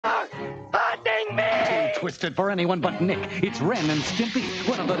twisted for anyone but Nick. It's Ren and Stimpy,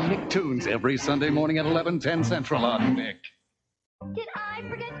 one of the Nicktoons, every Sunday morning at 11:10 Central on Nick. Did I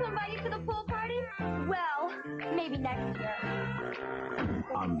forget to invite you to the pool party? Well, maybe next year.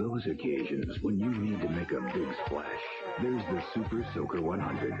 On those occasions when you need to make a big splash, there's the Super Soaker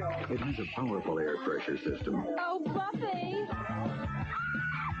 100. It has a powerful air pressure system. Oh, Buffy!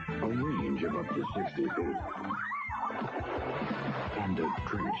 A range of up to 60 feet. And a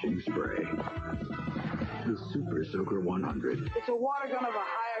drenching spray. The Super Soaker 100. It's a water gun of a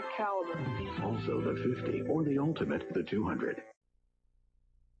higher caliber. Also the 50, or the ultimate, the 200.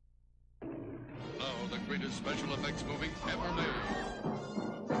 Now the greatest special effects movie ever made.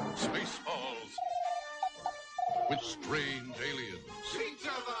 Spaceballs. With strange aliens. Pizza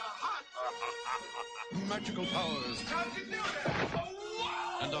the Hut! Magical powers. How'd you do that? Oh,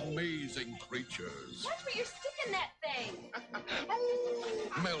 wow! And amazing creatures. Watch where you're sticking that thing!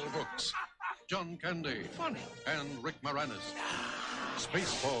 Mel Brooks, John Candy, funny, and Rick Moranis.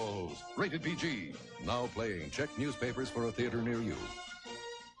 Spaceballs, rated PG. Now playing. Check newspapers for a theater near you.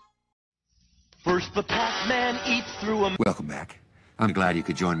 First the Pac-Man eats through a... Welcome back. I'm glad you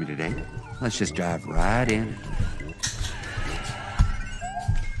could join me today. Let's just dive right in.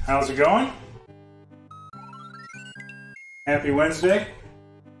 How's it going? Happy Wednesday.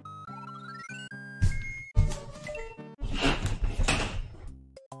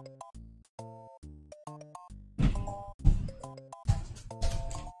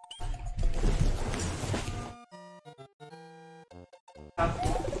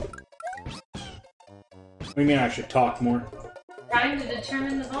 What do you mean I should talk more? Trying to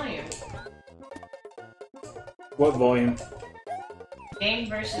determine the volume. What volume? Game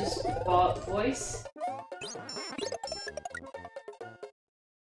versus voice.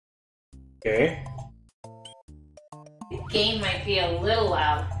 Okay. The game might be a little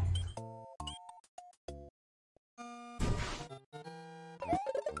loud.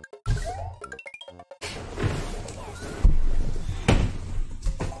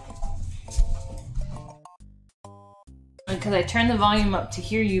 Because I turned the volume up to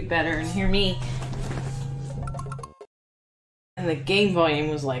hear you better and hear me. And the game volume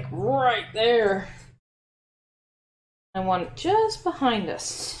was like right there. I want it just behind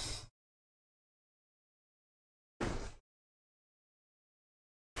us.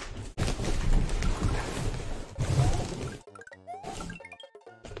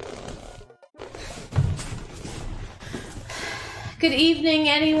 Good evening,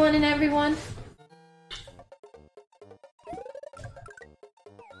 anyone and everyone.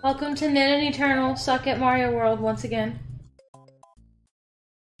 Welcome to NIN and Eternal Suck at Mario World once again.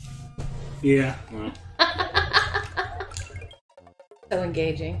 Yeah. Well. So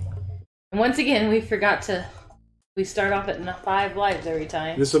engaging. And once again, we forgot to... We start off at 5 lives every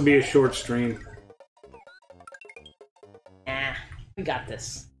time. This will be a short stream. Nah, we got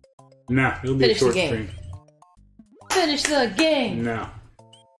this. Nah, it'll be a short stream. Finish the game! No.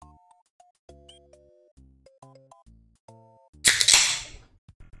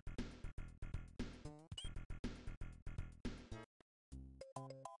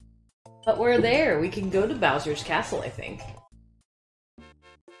 But we're there. We can go to Bowser's Castle, I think. I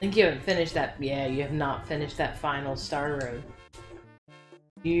think you haven't finished that. Yeah, you have not finished that final star room.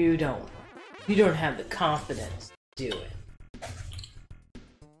 You don't have the confidence to do it.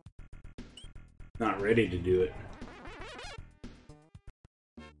 Not ready to do it.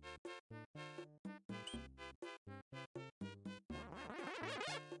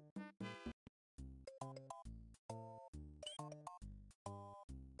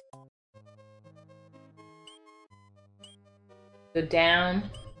 Go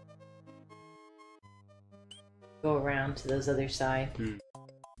down. Go around to those other side.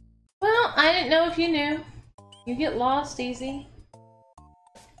 Well, I didn't know if you knew. You get lost easy.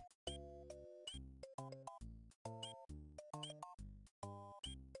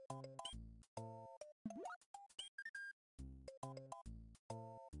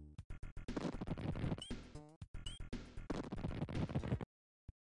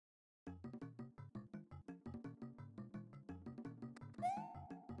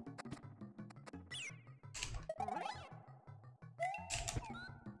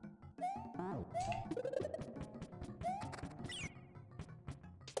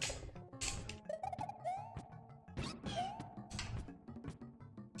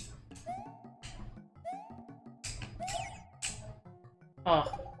 Oh,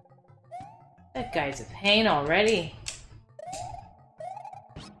 that guy's a pain already.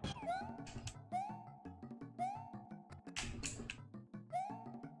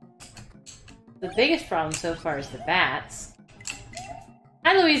 The biggest problem so far is the bats.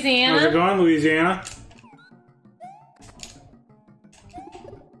 Hi, Louisiana. How's it going, Louisiana?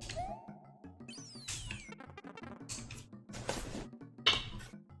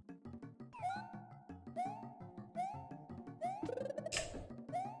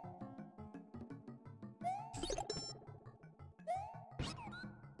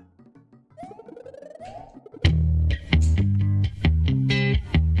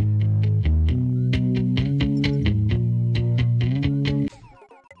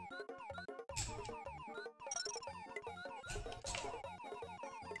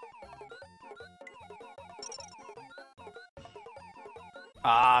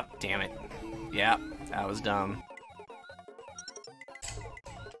 Ah, damn it. Yeah, that was dumb.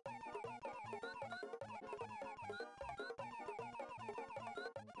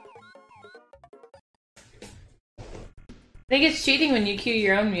 I think it's cheating when you cue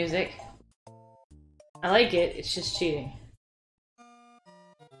your own music. I like it, it's just cheating.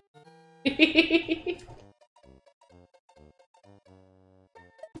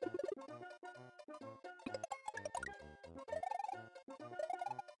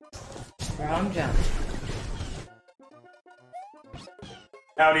 Wrong jump.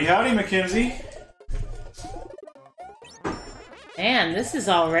 Howdy, howdy, Mackenzie. Man, this is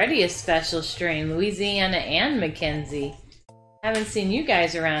already a special stream. Louisiana and Mackenzie. Haven't seen you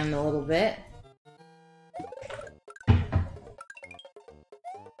guys around in a little bit.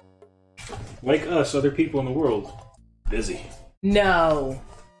 Like us, other people in the world. Busy. No.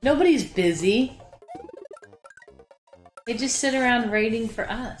 Nobody's busy. They just sit around waiting for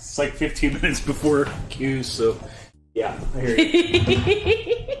us. It's like 15 minutes before queues, so yeah, I hear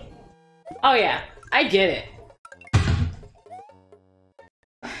you. Oh yeah, I get it.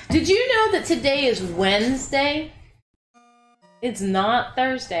 Did you know that today is Wednesday? It's not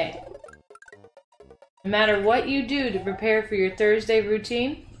Thursday. No matter what you do to prepare for your Thursday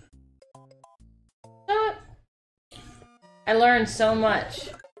routine, I learned so much.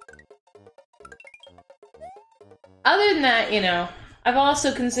 Other than that, you know, I've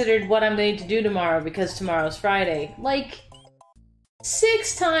also considered what I'm going to do tomorrow because tomorrow's Friday. Like,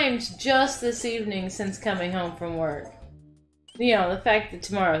 6 times just this evening since coming home from work. You know, the fact that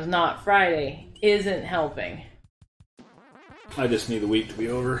tomorrow's not Friday isn't helping. I just need the week to be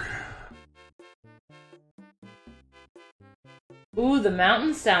over. Ooh, the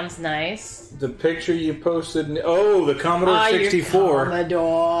mountain sounds nice. The picture you posted... Oh, the Commodore 64.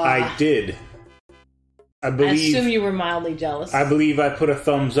 Commodore. I did. I I assume you were mildly jealous. I believe I put a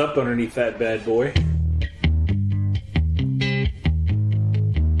thumbs up underneath that bad boy.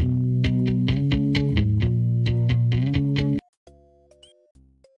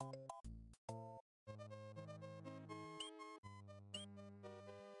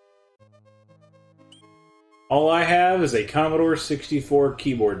 All I have is a Commodore 64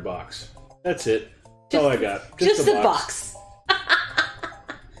 keyboard box. That's it. That's all I got. Just a box.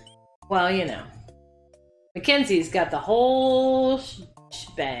 Well, you know. Mackenzie's got the whole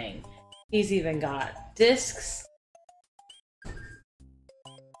shebang. He's even got discs.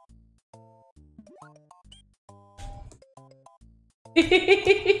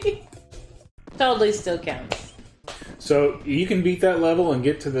 Totally still counts. So you can beat that level and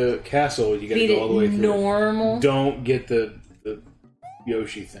get to the castle. You gotta go all the way through. Normal. Don't get the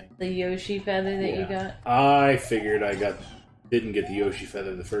Yoshi thing. The Yoshi feather that you got. I figured didn't get the Yoshi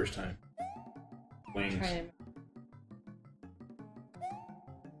feather the first time. Wings.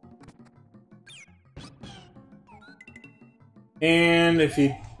 And if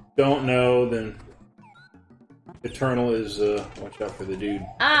you don't know, then Eternal is watch out for the dude.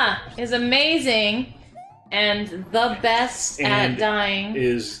 Is amazing and the best at dying.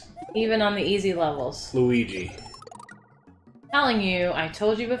 Is even on the easy levels. Luigi. Telling you, I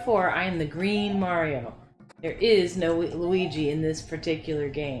told you before, I am the green Mario. There is no Luigi in this particular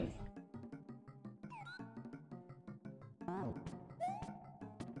game.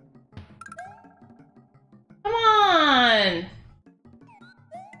 Come on!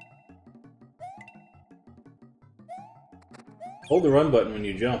 Hold the run button when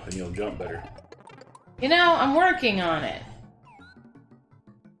you jump and you'll jump better. You know, I'm working on it.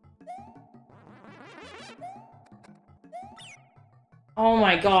 Oh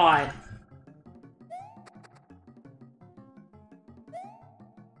my god.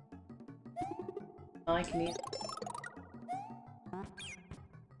 I like me.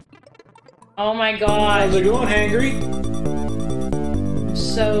 Oh my god. How's it going, Hangry?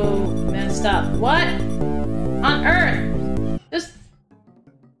 So messed up. What on earth? Just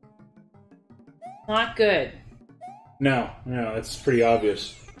not good. No, it's pretty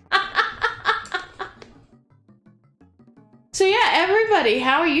obvious. So yeah, everybody,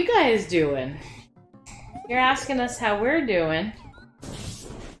 how are you guys doing? You're asking us how we're doing.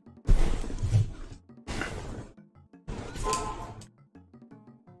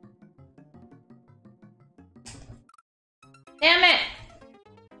 Damn it!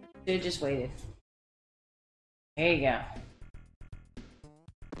 Should've just waited. There you go.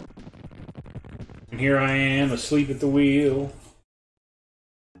 And here I am, asleep at the wheel.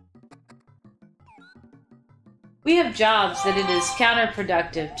 We have jobs that it is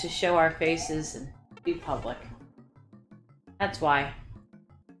counterproductive to show our faces and be public. That's why.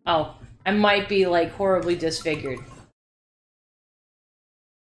 Oh, I might be like horribly disfigured.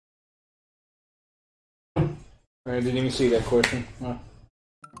 I didn't even see that question. Well,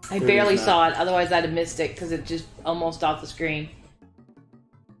 I barely saw it, otherwise I'd have missed it because it just almost off the screen.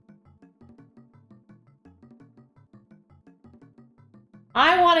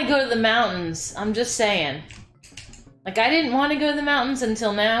 I want to go to the mountains. I'm just saying. Like, I didn't want to go to the mountains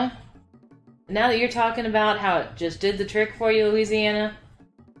until now. Now that you're talking about how it just did the trick for you, Louisiana,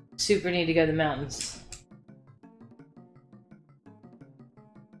 super need to go to the mountains.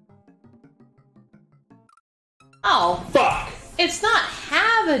 Oh, fuck! It's not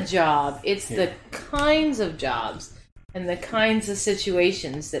have a job, it's the kinds of jobs and the kinds of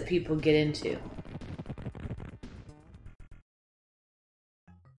situations that people get into.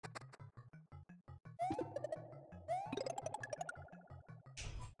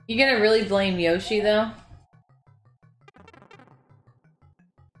 You gonna really blame Yoshi, though?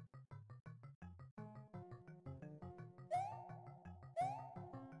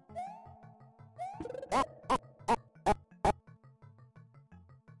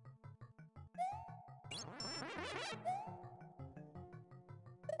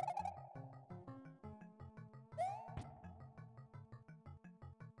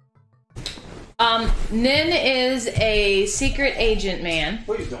 Nin is a secret agent man.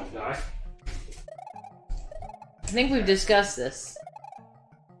 Please don't die. I think we've discussed this.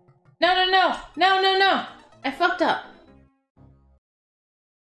 No. I fucked up.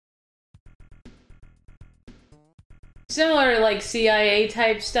 Similar, like, CIA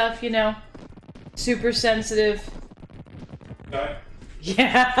type stuff, you know? Super sensitive. Okay.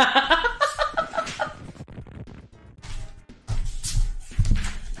 Yeah.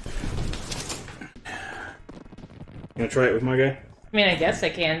 Gonna try it with my guy? I mean, I guess I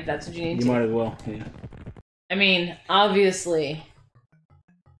can, if that's what you need to. You might as well, yeah. I mean, obviously,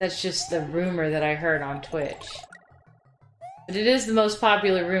 that's just the rumor that I heard on Twitch. But it is the most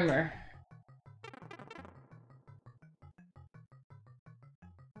popular rumor.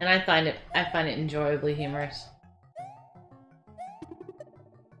 And I find it enjoyably humorous.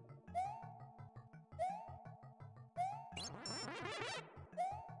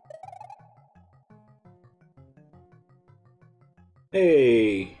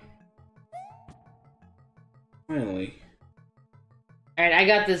 Hey. Finally. Alright, I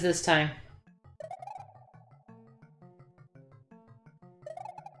got this time.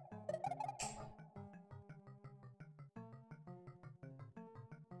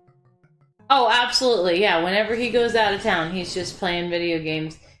 Oh, absolutely, yeah. Whenever he goes out of town, he's just playing video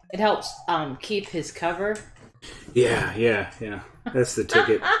games. It helps keep his cover. Yeah. That's the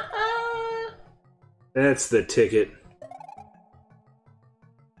ticket. That's the ticket.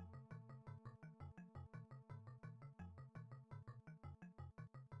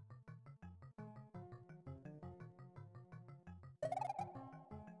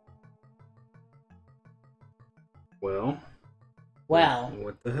 Well.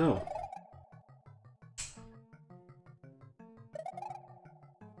 What the hell?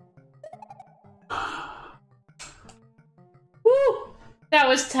 Woo! That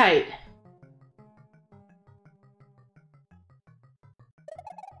was tight.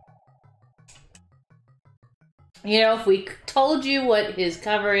 You know, if we told you what his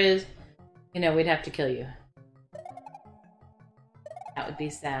cover is, you know, we'd have to kill you. That would be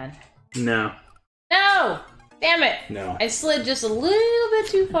sad. No. No! Damn it! No. I slid just a little bit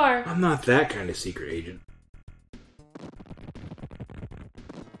too far. I'm not that kind of secret agent.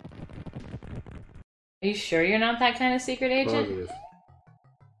 Are you sure you're not that kind of secret agent? Positive.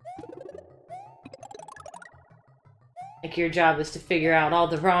 Like your job is to figure out all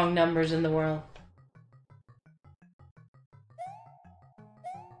the wrong numbers in the world.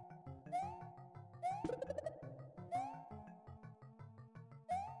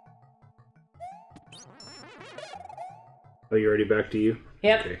 Oh, you already back to you?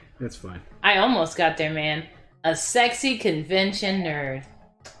 Yep. Okay, that's fine. I almost got there, man. A sexy convention nerd.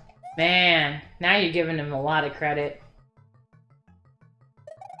 Man, now you're giving him a lot of credit.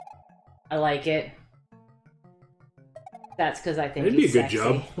 I like it. That's because I think It'd be a he's good sexy.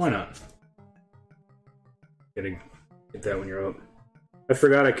 job. Why not? Gotta get that when you're up. I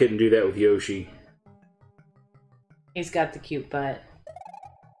forgot I couldn't do that with Yoshi. He's got the cute butt.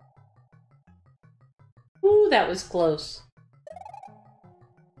 Ooh, that was close.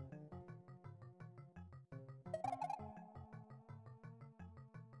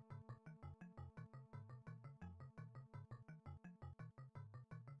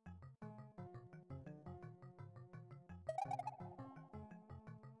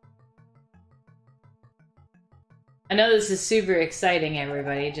 I know this is super exciting,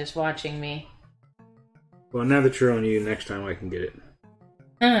 everybody, just watching me. Well, now that you're on you, next time I can get it.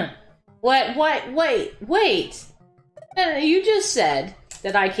 What? Wait. No, you just said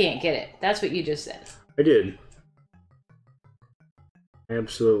that I can't get it. That's what you just said. I did. I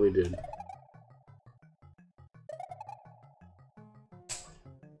absolutely did.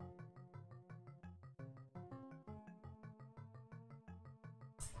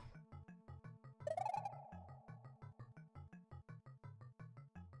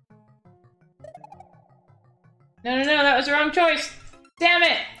 No, no, no, that was the wrong choice. Damn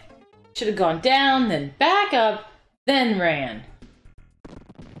it! Should have gone down, then back up, then ran.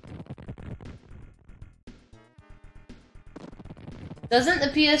 Doesn't the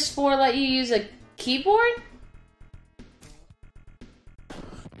PS4 let you use a keyboard?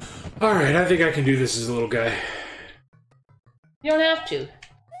 Alright, I think I can do this as a little guy. You don't have to.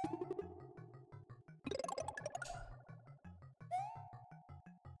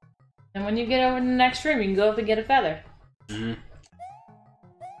 And when you get over to the next room, you can go up and get a feather. Mm-hmm.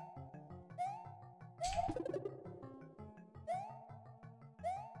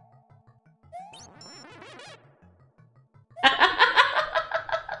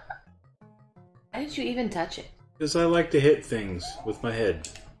 Why did you even touch it? Because I like to hit things with my head.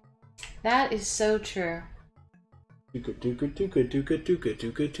 That is so true. Dooka dooka dooka dooka dooka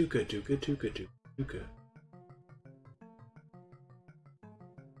dooka dooka dooka dooka dooka.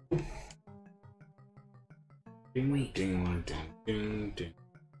 Ding ding ding ding ding.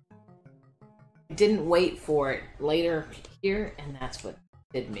 I didn't wait for it later here, and that's what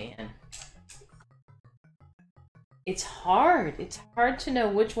did me in. It's hard. It's hard to know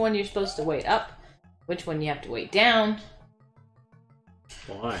which one you're supposed to wait up, which one you have to wait down.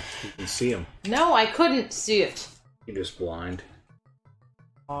 Why? You can see them. No, I couldn't see it. You're just blind.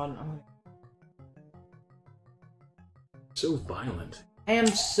 Oh, no. So violent. I am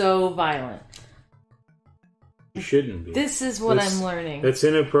so violent. You shouldn't be. This is what I'm learning. That's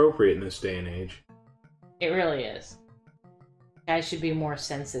inappropriate in this day and age. It really is. Guys should be more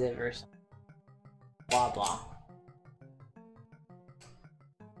sensitive or something. Blah, blah.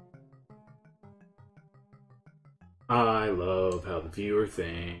 I love how the viewer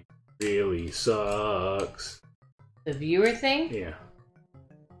thing really sucks. The viewer thing? Yeah.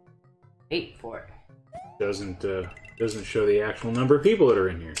 Wait for it. Doesn't show the actual number of people that are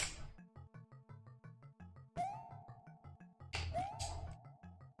in here.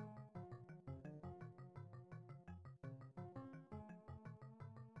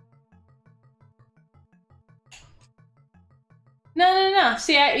 No.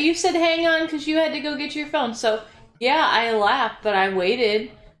 See, you said hang on because you had to go get your phone. So, yeah, I laughed, but I waited.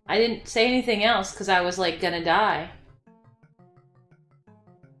 I didn't say anything else because I was, like, gonna die.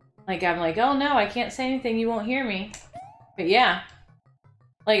 Like, I'm like, oh no, I can't say anything, you won't hear me. But yeah.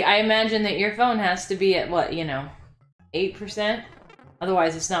 Like, I imagine that your phone has to be at, what, 8%?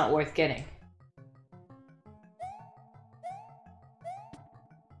 Otherwise, it's not worth getting.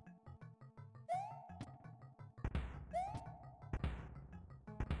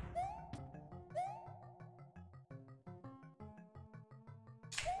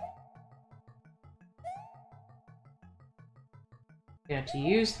 You have to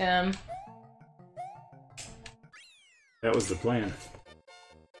use him. That was the plan.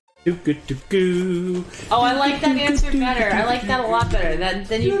 Doo-goo-doo-goo. Oh, I like that answer better. I like that a lot better.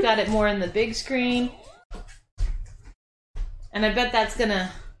 Then you've got it more in the big screen. And I bet that's gonna...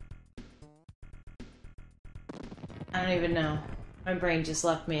 I don't even know. My brain just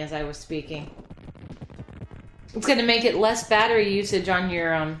left me as I was speaking. It's gonna make it less battery usage on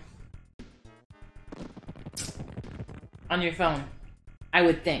your phone. I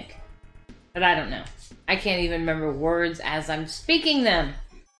would think. But I don't know. I can't even remember words as I'm speaking them.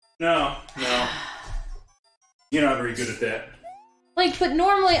 No. You're not very good at that. Like, but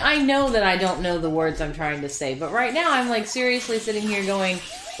normally I know that I don't know the words I'm trying to say. But right now I'm like seriously sitting here going,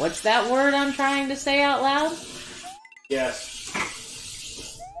 what's that word I'm trying to say out loud? Yes.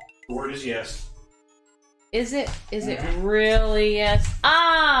 The word is yes. Is it really yes?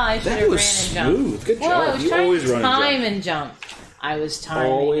 Ah, I should have ran and jumped. Smooth. Good job. Well, I was trying always to run time and jump. I was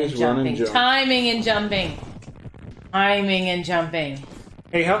timing Always and jumping. run and jump. Timing and jumping. Timing and jumping.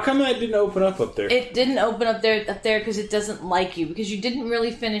 Hey, how come that didn't open up there? It didn't open up there because it doesn't like you. Because you didn't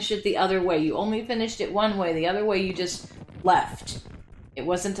really finish it the other way. You only finished it one way. The other way you just left. It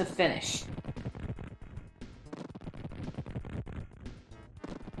wasn't a finish.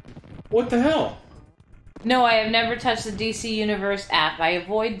 What the hell? No, I have never touched the DC Universe app. I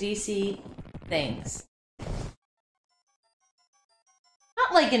avoid DC things.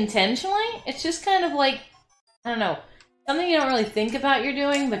 Not like intentionally. It's just kind of like, I don't know, something you don't really think about you're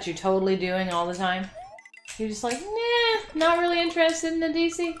doing, but you're totally doing all the time. You're just like, nah, not really interested in the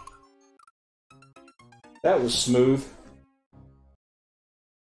DC. That was smooth.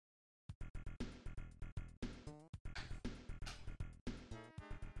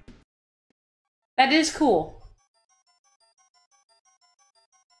 That is cool.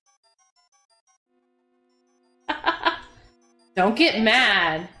 Don't get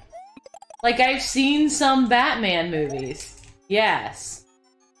mad. Like, I've seen some Batman movies. Yes.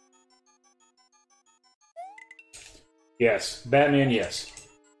 Yes. Batman, yes.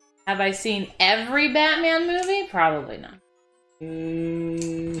 Have I seen every Batman movie? Probably not.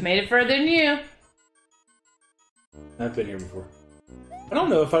 Made it further than you. I've been here before. I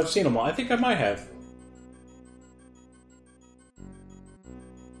don't know if I've seen them all. I think I might have.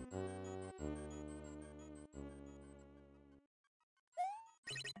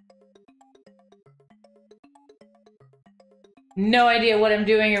 No idea what I'm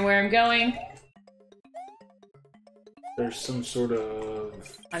doing or where I'm going. There's some sort of...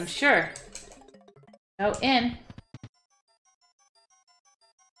 I'm sure. Go in.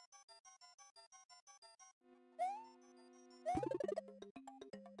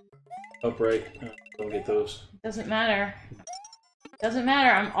 Upright. Don't get those. Doesn't matter. Doesn't matter.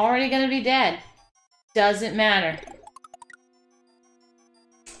 I'm already gonna be dead. Doesn't matter.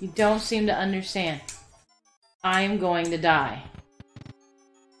 You don't seem to understand. I'm going to die.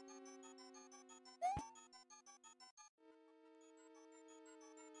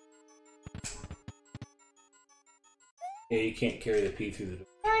 Yeah, you can't carry the P through the door.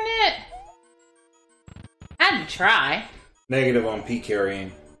 Darn it! Had to try. Negative on P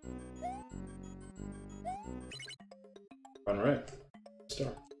carrying. Run right.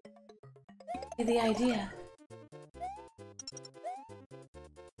 Start. The idea.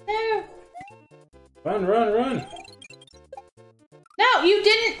 No! Run, run, run! No, you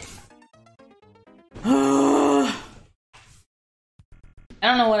didn't! I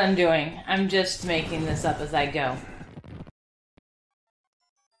don't know what I'm doing. I'm just making this up as I go.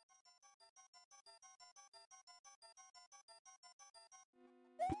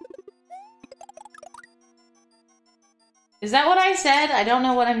 Is that what I said? I don't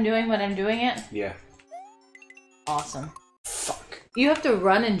know what I'm doing, but I'm doing it? Yeah. Awesome. Fuck. You have to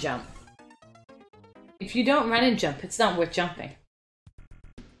run and jump. If you don't run and jump, it's not worth jumping.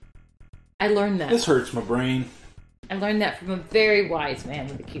 I learned that. This hurts my brain. I learned that from a very wise man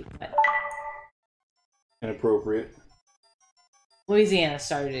with a cute butt. Inappropriate. Louisiana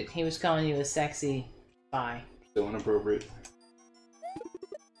started it. He was calling you a sexy spy. Still inappropriate.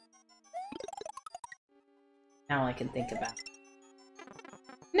 Now I can think about it.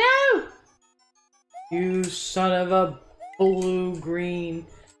 No! You son of a blue-green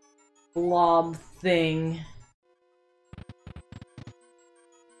blob thing.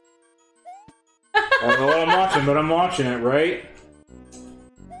 I don't know what I'm watching, but I'm watching it, right?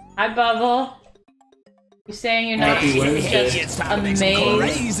 Hi, Bubble. You saying you're not Happy Wednesday. just amazed?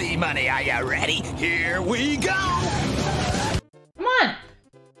 Crazy money. Are you ready? Here we go. Come on!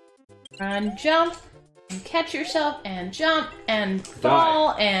 Run, jump, and catch yourself, and jump, and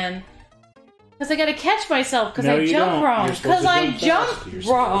fall, and... Because I gotta catch myself, because I jump wrong. Because I jump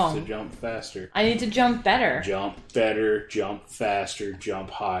You're wrong. supposed to jump faster. I need to jump better. Jump better, jump faster, jump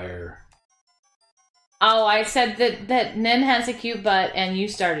higher. Oh, I said that NIN has a cute butt, and you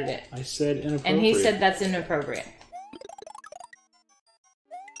started it. I said inappropriate. And he said that's inappropriate.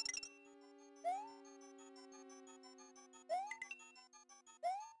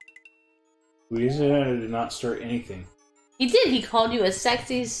 Louisiana did not start anything. He did. He called you a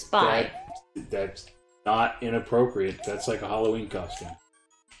sexy spy. That's not inappropriate. That's like a Halloween costume.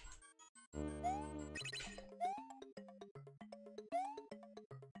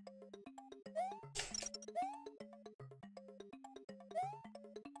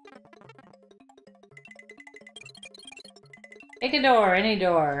 Take a door, any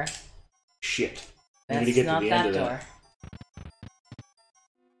door. Shit. I That's need to get not to the that end of door. that.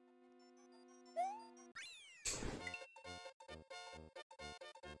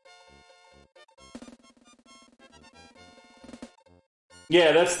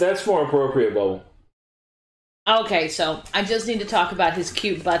 Yeah, that's more appropriate, Bubble. Okay, so I just need to talk about his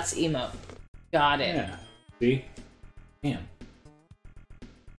cute butts emote. Got it. Yeah. See? Damn.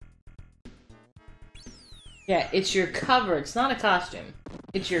 Yeah, it's your cover. It's not a costume.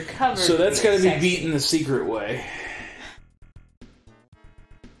 It's your cover. So that's gotta be sexy. beaten the secret way.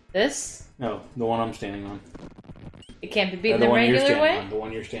 This? No, the one I'm standing on. It can't be beaten the the one you're regular standing way? on. The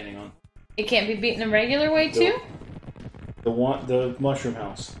one you're standing on. It can't be beaten the regular way, too? The mushroom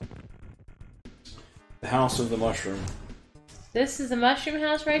house. The house of the mushroom. This is the mushroom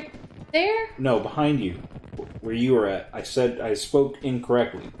house right there? No, behind you. Where you were at. I spoke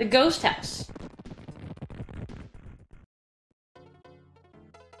incorrectly. The ghost house.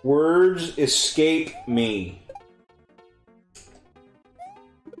 Words escape me.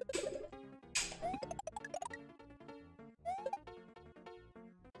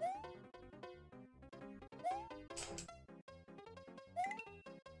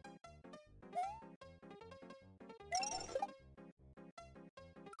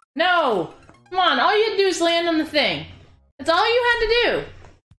 No! Come on, all you had to do is land on the thing. That's all you had to do.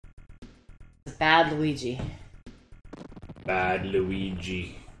 It's bad Luigi. Bad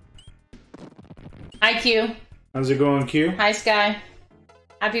Luigi. Hi, Q. How's it going, Q? Hi, Sky.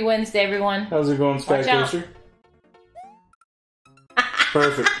 Happy Wednesday, everyone. How's it going, Sky Watch out. Coaster?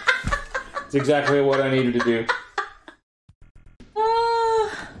 Perfect. It's exactly what I needed to do.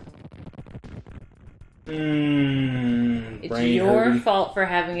 It's Brain your hurty. fault for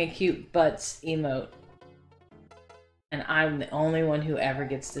having a cute butts emote. And I'm the only one who ever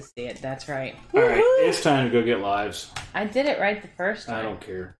gets to see it. That's right. Alright, it's time to go get lives. I did it right the first time. I don't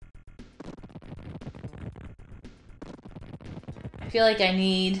care. I feel like I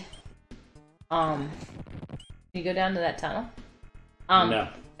need... Can you go down to that tunnel? No.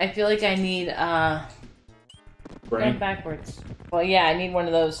 I feel like I need, Brain? Going backwards. Well, yeah, I need one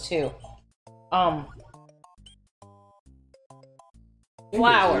of those, too.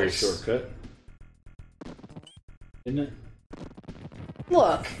 Flowers. It's a shortcut. Isn't it?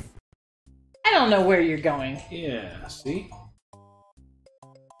 Look. I don't know where you're going. Yeah, see?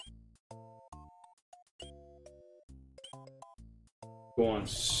 Going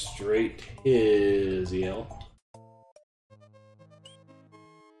straight to his yell.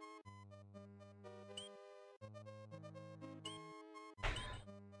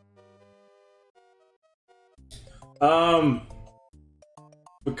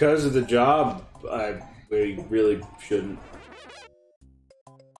 Because of the job, we really shouldn't.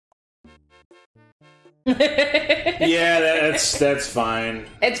 Yeah, that's fine.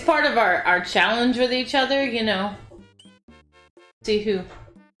 It's part of our challenge with each other, you know. See who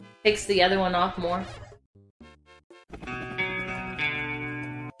takes the other one off more.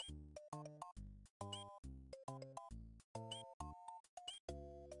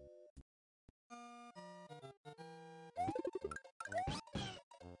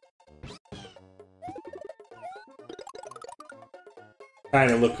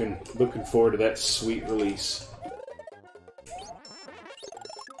 Kind of looking forward to that sweet release.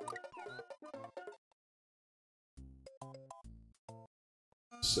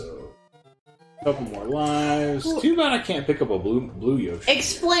 So, a couple more lives. Too bad I can't pick up a blue Yoshi.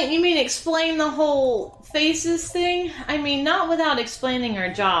 Explain? You mean explain the whole faces thing? I mean, not without explaining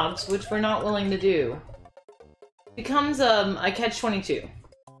our jobs, which we're not willing to do. Becomes a catch-22.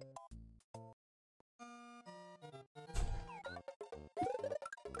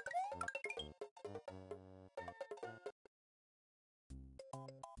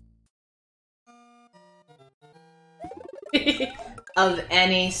 Of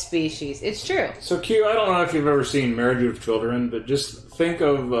any species. It's true. So Q, I don't know if you've ever seen Married with Children, but just think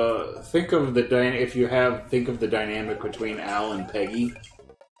of the dynamic between Al and Peggy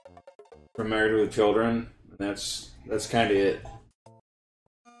from Married with Children. That's kind of it.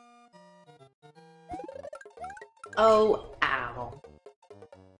 Oh, ow.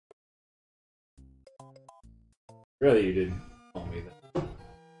 Really, you didn't tell me that.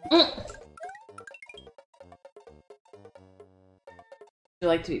 Would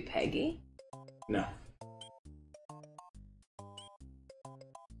you like to be Peggy? No.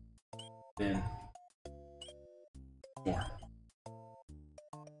 Then more.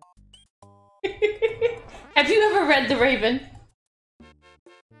 Have you ever read The Raven?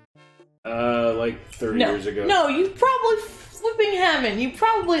 Like 30 years ago. No, you probably flipping haven't. You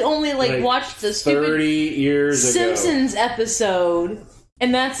probably only like watched the stupid 30 years Simpsons episode,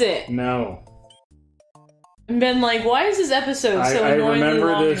 and that's it. No. And been like, why is this episode so I annoyingly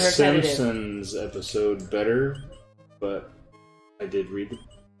remember long the and repetitive? Simpsons episode better, but I did read it.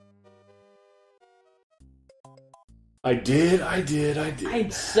 I did. I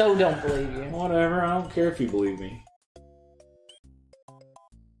so don't believe you. Whatever, I don't care if you believe me.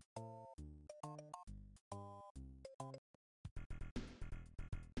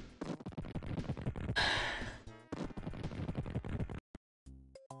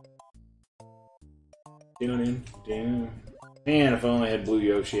 Damn. Man, if I only had Blue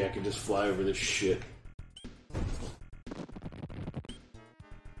Yoshi, I could just fly over this shit.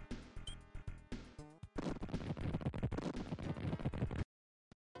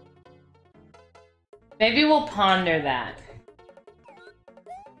 Maybe we'll ponder that.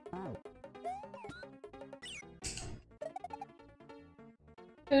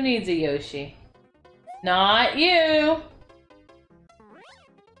 Who needs a Yoshi? Not you!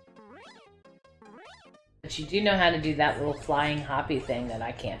 But you do know how to do that little flying hoppy thing that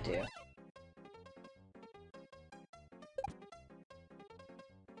I can't do.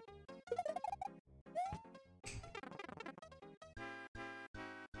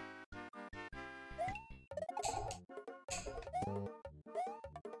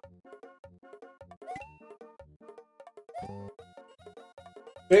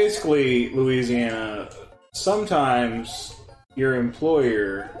 Basically, Louisiana, sometimes your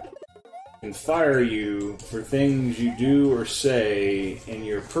employer can fire you for things you do or say in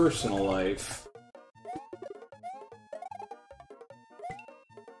your personal life.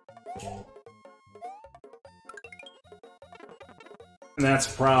 And that's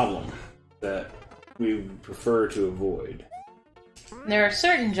a problem that we would prefer to avoid. There are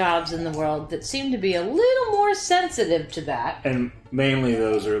certain jobs in the world that seem to be a little more sensitive to that. And mainly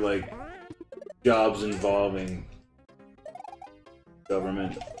those are like jobs involving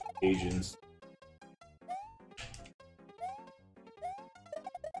government agents.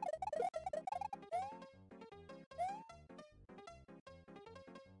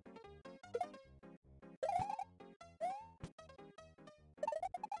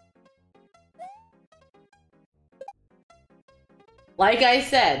 Like I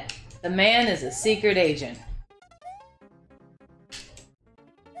said, the man is a secret agent.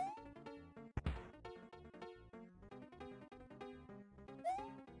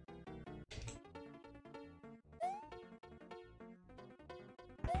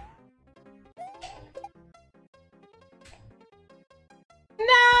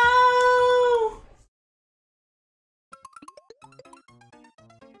 No!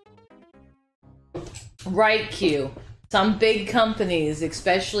 Right, Q. Some big companies,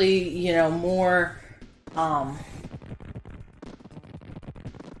 especially, you know, more,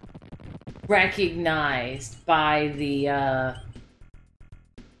 recognized by the,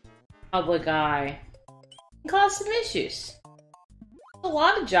 public eye, can cause some issues. There's a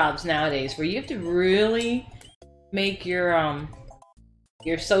lot of jobs nowadays where you have to really make your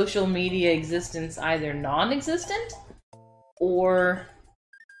social media existence either non-existent or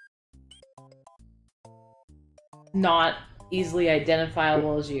not easily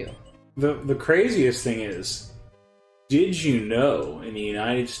identifiable as you. The craziest thing is, did you know in the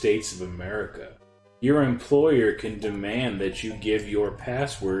United States of America, your employer can demand that you give your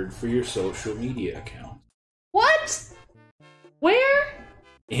password for your social media account? What? Where?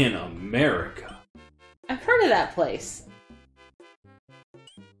 In America. I've heard of that place.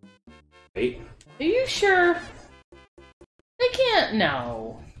 Right? Are you sure? They can't.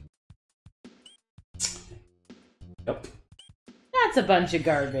 No. Yep. That's a bunch of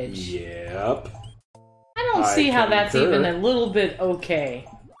garbage. Yep. I don't see how that's even a little bit okay.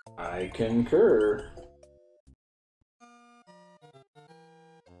 I concur.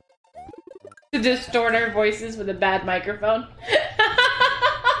 To distort our voices with a bad microphone.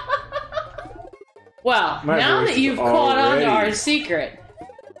 Well, My now voice that is you've caught on to already- our secret.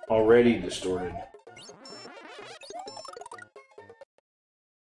 Already distorted.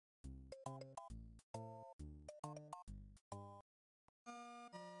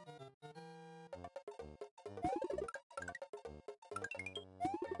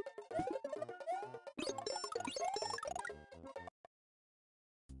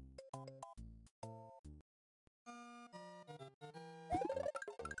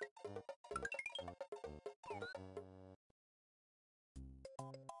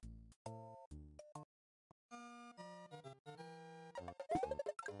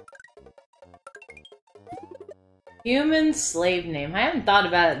 Human slave name. I haven't thought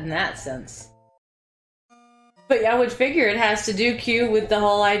about it in that sense. But yeah, I would figure it has to do, Q, with the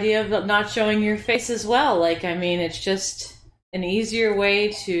whole idea of not showing your face as well. Like, I mean, it's just an easier way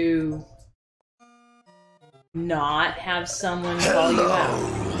to not have someone call you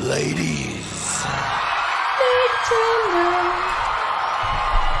out. Ladies.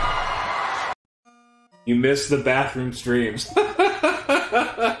 You missed the bathroom streams.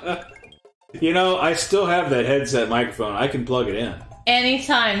 You know, I still have that headset microphone. I can plug it in.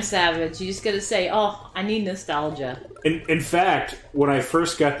 Anytime, Savage. You just gotta say, oh, I need nostalgia. In fact, when I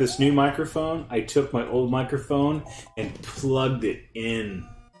first got this new microphone, I took my old microphone and plugged it in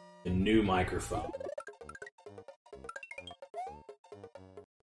the new microphone.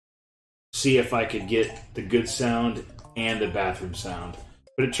 See if I could get the good sound and the bathroom sound.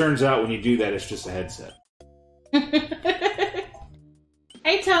 But it turns out when you do that, it's just a headset.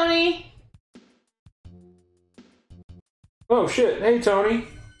 Hey, Tony. Oh, shit. Hey, Tony.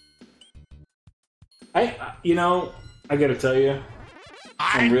 You know, I gotta tell you,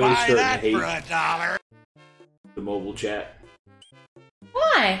 I'm really starting to hate $1 the mobile chat.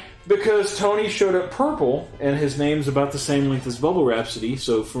 Why? Because Tony showed up purple, and his name's about the same length as Bubble Rhapsody,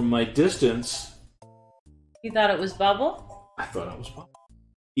 so from my distance... You thought it was Bubble? I thought it was Bubble.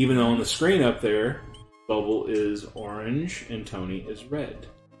 Even though on the screen up there, Bubble is orange and Tony is red.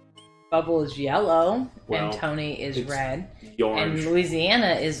 Bubble is yellow, Well, and Tony is red. Orange. And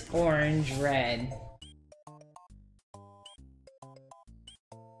Louisiana is orange-red.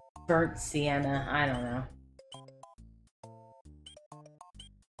 Burnt sienna. I don't know.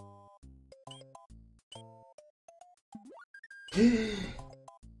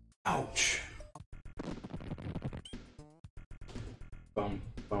 Ouch. Bum,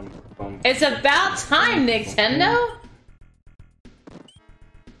 bum, bum. It's about time, Nintendo!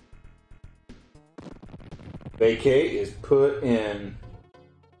 Vacate is put in.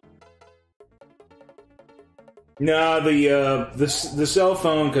 No, the cell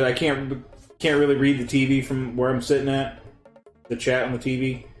phone, because I can't really read the TV from where I'm sitting at. The chat on the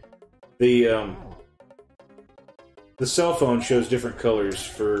TV. The cell phone shows different colors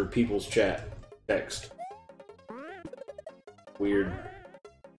for people's chat text. Weird.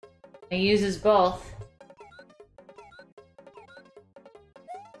 He uses both.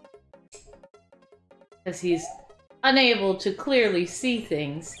 Because he's unable to clearly see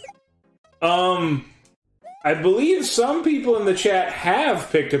things. I believe some people in the chat have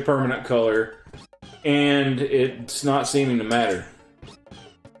picked a permanent color, and it's not seeming to matter.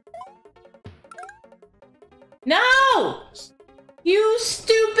 No! You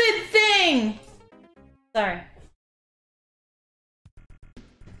stupid thing! Sorry.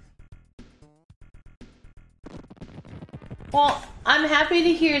 Well, I'm happy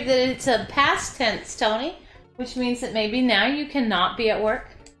to hear that it's a past tense, Tony, which means that maybe now you cannot be at work.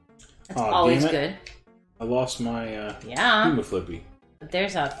 That's always good. I lost my yeah. Huma Flippy. But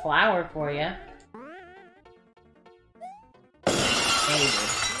there's a flower for you.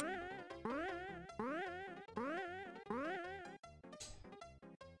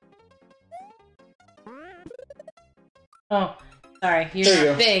 Oh, sorry. You're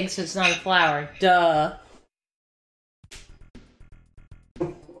not big, so it's not a flower. Duh.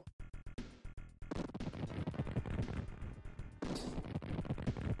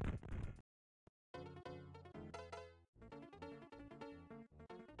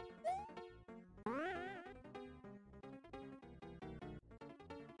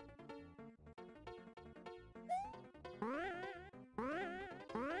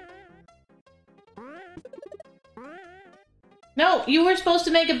 No, you were supposed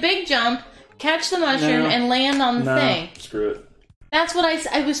to make a big jump, catch the mushroom, and land on the thing. Screw it. That's what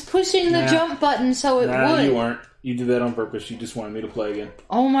I was pushing the jump button so it would. You weren't. You did that on purpose. You just wanted me to play again.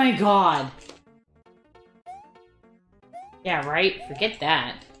 Oh my god. Yeah, right? Forget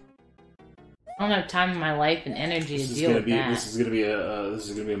that. I don't have time in my life and energy to deal with that. This is gonna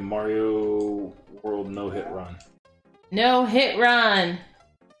be a Mario World no-hit run. No hit run.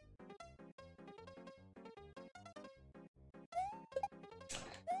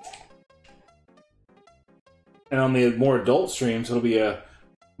 And on the more adult streams, it'll be a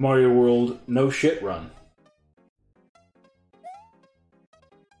Mario World no shit run.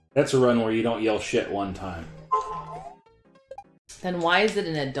 That's a run where you don't yell shit one time. Then why is it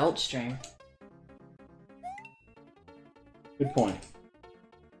an adult stream? Good point.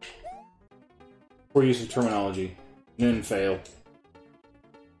 Poor use of terminology. NIN fail.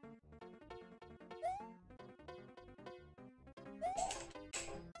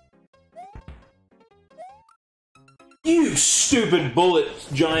 You stupid bullet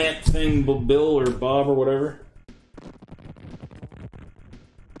giant thing, Bill or Bob or whatever.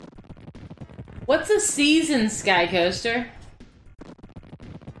 What's a season, Sky Coaster?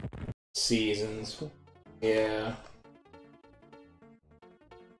 Seasons. Yeah.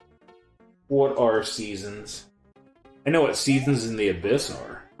 What are seasons? I know what Seasons in the Abyss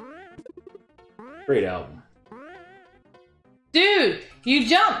are. Great album. Dude, you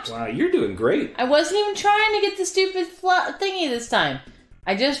jumped! Wow, you're doing great. I wasn't even trying to get the stupid thingy this time.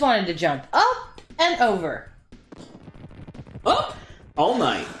 I just wanted to jump up and over. Up all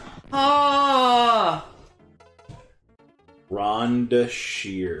night. Oh. Rhonda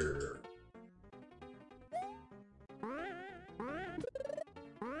Shear.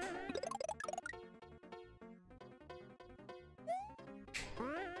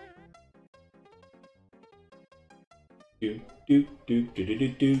 Do do do do do do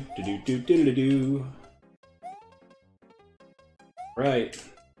do do do do do do. Right.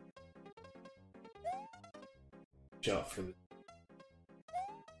 Watch out for the.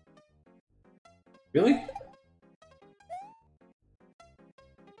 Really?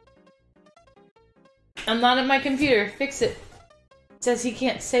 I'm not at my computer. Fix it. It says he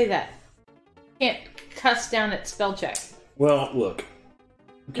can't say that. Can't cuss down at spell check. Well, look.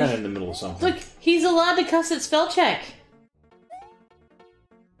 I'm kind of in the middle of something. Look, he's allowed to cuss at spell check.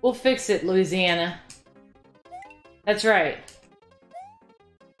 We'll fix it, Louisiana. That's right.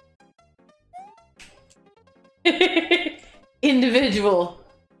 Individual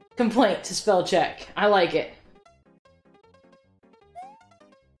complaint to spell check. I like it.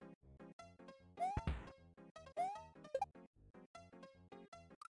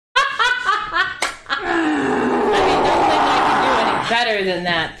 better than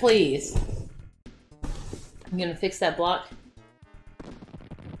that, please. I'm gonna fix that block.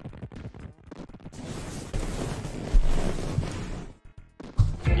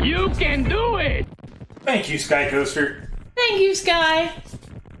 You can do it! Thank you, Sky Coaster. Thank you, Sky.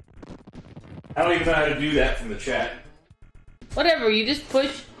 I don't even know how to do that from the chat. Whatever, you just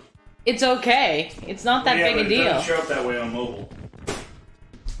push. It's okay. It's not that big a deal. It doesn't show up that way on mobile.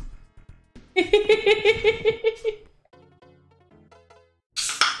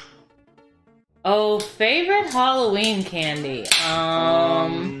 Oh, favorite Halloween candy.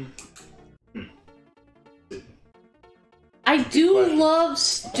 I do love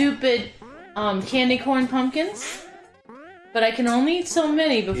stupid candy corn pumpkins, but I can only eat so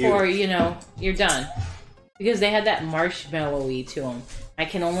many before, you know, you're done. Because they had that marshmallowy to them. I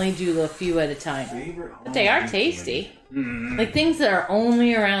can only do a few at a time. But they are tasty. Like things that are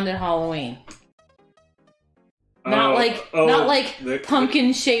only around at Halloween. Not like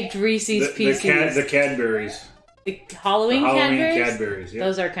pumpkin-shaped Reese's Pieces. The Cadbury's. The Halloween Cadbury's? Cadbury's, yeah.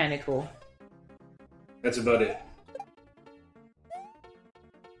 Those are kind of cool. That's about it.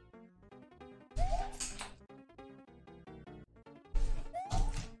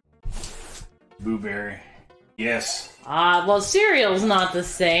 Blueberry. Yes. Ah, well, cereal's not the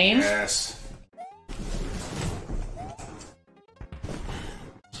same. Yes.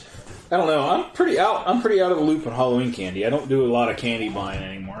 I don't know. I'm pretty out of the loop on Halloween candy. I don't do a lot of candy buying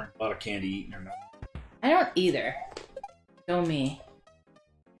anymore. A lot of candy eating or not. I don't either. Go me.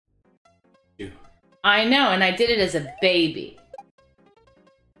 You. I know, and I did it as a baby.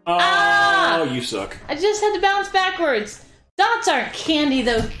 Oh, you suck. I just had to bounce backwards. Dots aren't candy,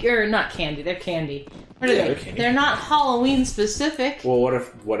 though. Or not candy. They're candy. What are they? They're candy. They're not Halloween specific. Well, what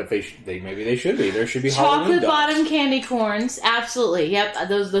if they maybe they should be? There should be chocolate Halloween dots. bottom candy corns. Absolutely. Yep.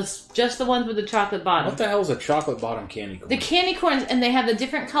 Those just the ones with the chocolate bottom. What the hell is a chocolate bottom candy corn? The candy corns, and they have the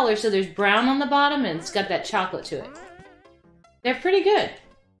different colors. So there's brown on the bottom, and it's got that chocolate to it. They're pretty good.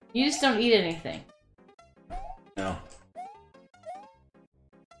 You just don't eat anything. No.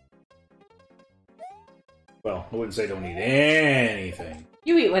 Well, I wouldn't say don't eat anything.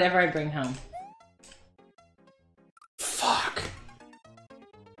 You eat whatever I bring home. Fuck.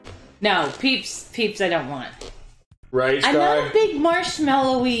 No, Peeps I don't want. Right, Sky? I'm not a big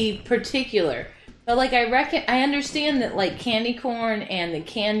marshmallowy particular. But like I understand that like candy corn and the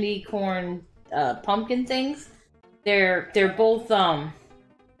candy corn pumpkin things, they're both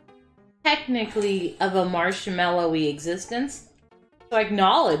technically of a marshmallowy existence. So I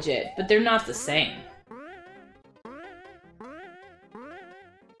acknowledge it, but they're not the same.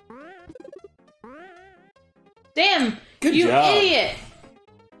 Damn! Good you job. Idiot!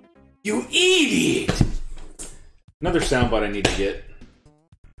 You idiot! Another soundbite I need to get.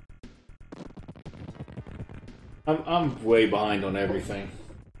 I'm way behind on everything.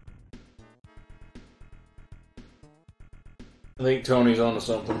 I think Tony's onto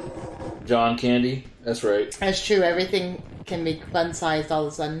something. John Candy? That's right. That's true. Everything can be fun-sized all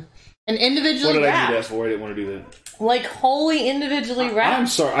of a sudden. And individually What did wrapped. I do that for? I didn't want to do that. Like wholly individually wrapped. I'm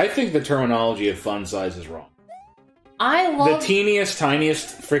sorry. I think the terminology of fun size is wrong. I love... The teeniest,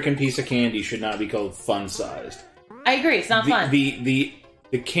 tiniest freaking piece of candy should not be called fun-sized. I agree, it's not fun. The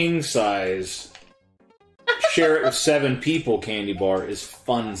king size, share it with 7 people candy bar is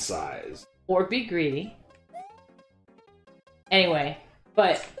fun-sized. Or be greedy. Anyway,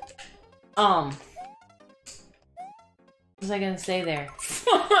 but, what was I gonna say there?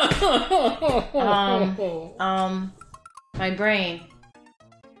 My brain.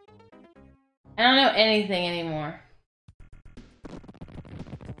 I don't know anything anymore.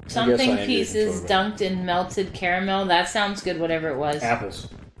 Something pieces dunked in melted caramel. That sounds good, whatever it was. Apples.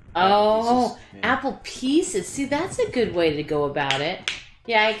 Oh, apple pieces. See, that's a good way to go about it.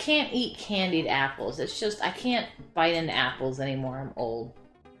 Yeah, I can't eat candied apples. It's just, I can't bite into apples anymore. I'm old.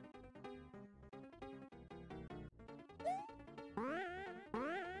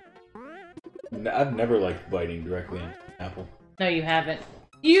 I've never liked biting directly into an apple. No, you haven't.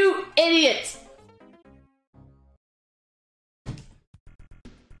 You idiot!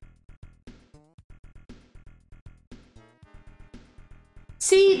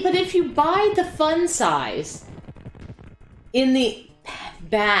 See, but if you buy the fun size in the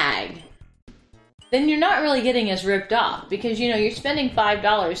bag, then you're not really getting as ripped off because, you know, you're spending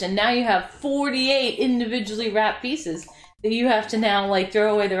 $5 and now you have 48 individually wrapped pieces that you have to now, like,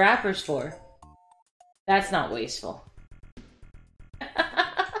 throw away the wrappers for. That's not wasteful.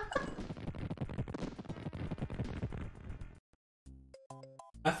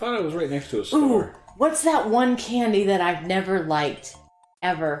 I thought I was right next to a store. Ooh, what's that one candy that I've never liked?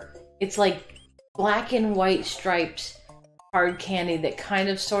 Ever. It's like black and white striped hard candy that kind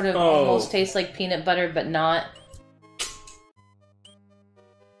of sort of almost tastes like peanut butter, but not.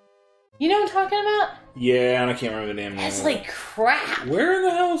 You know what I'm talking about? Yeah, and I can't remember the name. It's like crap. Where in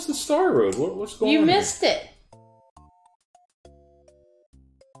the hell is the Star Road? What's going on? You missed it.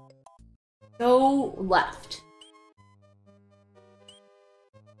 Go left.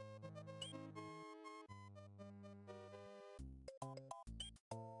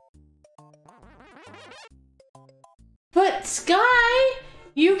 But Sky,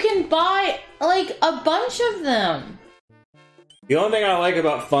 you can buy like a bunch of them. The only thing I like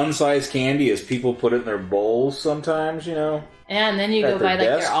about fun-size candy is people put it in their bowls sometimes, you know? Yeah, and then you go by like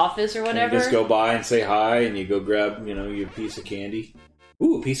their office or whatever. And you just go by and say hi, and you go grab, you know, your piece of candy.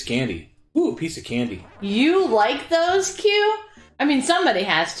 Ooh, a piece of candy. Ooh, a piece of candy. You like those, Q? I mean, somebody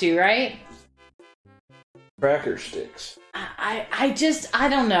has to, right? Cracker sticks. I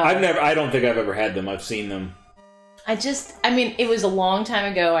don't know. I don't think I've ever had them. I've seen them. I mean, it was a long time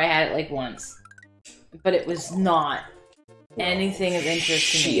ago. I had it like once. But it was not anything of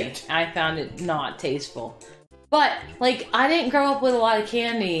interest to me. I found it not tasteful. But, like, I didn't grow up with a lot of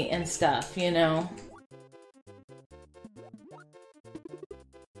candy and stuff, you know?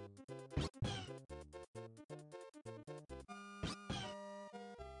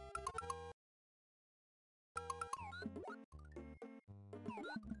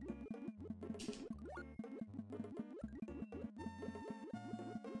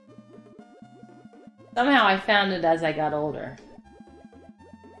 Somehow I found it as I got older.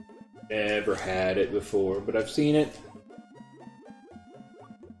 Never had it before, but I've seen it.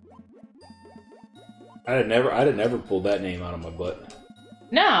 I'd have never pulled that name out of my butt.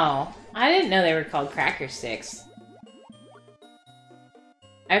 No, I didn't know they were called cracker sticks.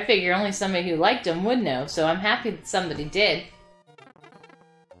 I figure only somebody who liked them would know, so I'm happy that somebody did.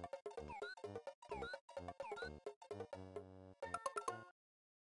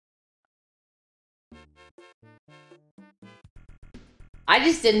 I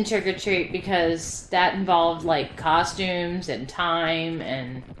just didn't trick-or-treat because that involved, like, costumes and time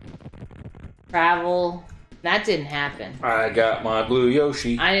and travel. That didn't happen. I got my blue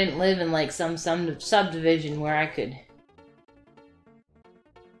Yoshi. I didn't live in, like, some subdivision where I could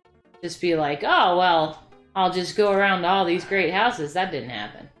just be like, oh, well, I'll just go around to all these great houses. That didn't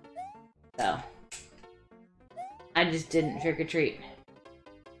happen. So, I just didn't trick-or-treat.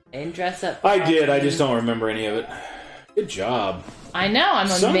 I didn't dress up. I did, I just don't remember any of it. Good job. I know, I'm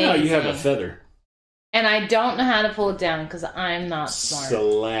amazing. Somehow you have a feather. And I don't know how to pull it down because I'm not smart.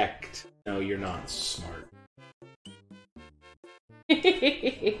 Select. No, you're not smart.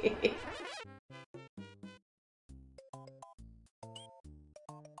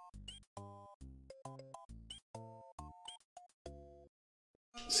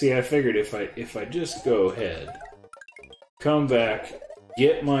 See, I figured if I just go ahead, come back,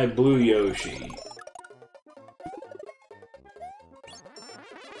 get my blue Yoshi,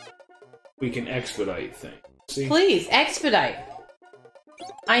 we can expedite things. See? Please, expedite.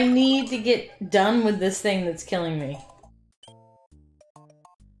 I need to get done with this thing that's killing me.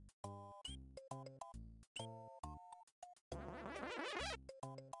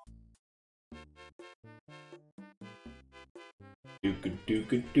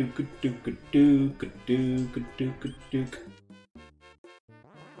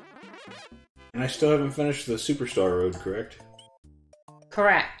 And I still haven't finished the Superstar Road, correct?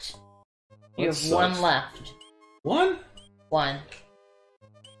 Correct. You have one left. One? One.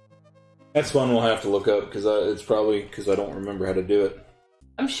 That's one we'll have to look up, because it's probably because I don't remember how to do it.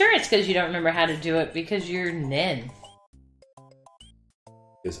 I'm sure it's because you don't remember how to do it, because you're NIN.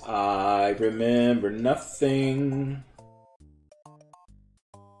 Because I remember nothing.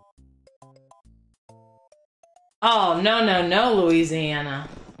 Oh, no, Louisiana.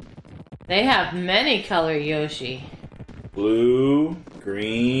 They have many color Yoshi. Blue,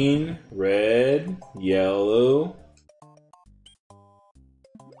 green, red, yellow.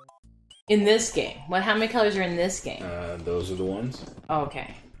 In this game. How many colors are in this game? Those are the ones.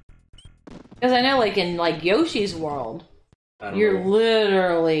 Okay. Because I know, like, in, like, Yoshi's world, you're know.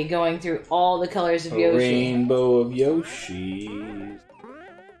 literally going through all the colors of Yoshi. Rainbow of Yoshis.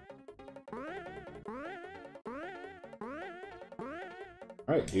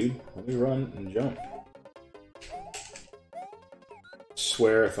 Alright, dude. Let me run and jump.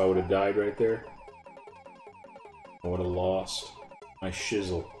 Swear if I would have died right there, I would have lost my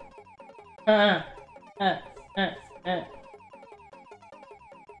shizzle. Oh,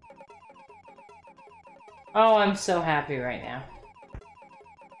 I'm so happy right now.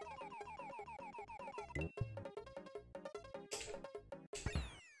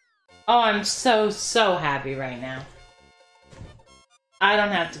 Oh, I'm so happy right now. I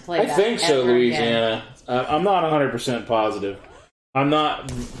don't have to play that. I think so, ever Louisiana. I'm not 100% positive. I'm not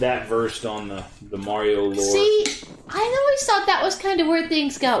that versed on the Mario lore. See, I always thought that was kind of where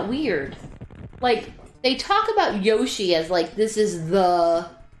things got weird. Like, they talk about Yoshi as, like, this is the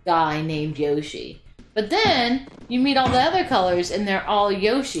guy named Yoshi. But then, you meet all the other colors, and they're all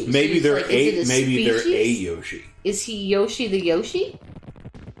Yoshi. Maybe so they're a Yoshi. Is he Yoshi the Yoshi?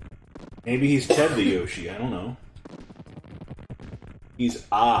 Maybe he's Ted the Yoshi. I don't know. He's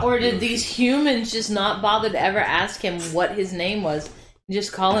Or did Yoshi. these humans just not bother to ever ask him what his name was? And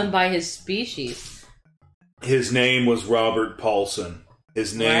just call him by his species? His name was Robert Paulson.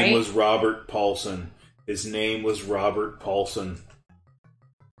 His name Right? was Robert Paulson. His name was Robert Paulson.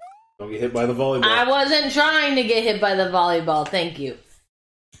 Don't get hit by the volleyball. I wasn't trying to get hit by the volleyball, thank you.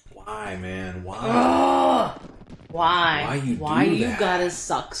 Why, man? Why? Ugh. Why? Why you do Why you that? gotta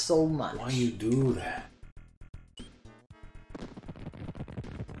suck so much? Why you do that?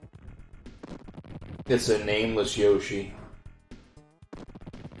 It's a nameless Yoshi.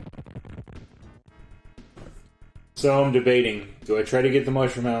 So I'm debating. Do I try to get the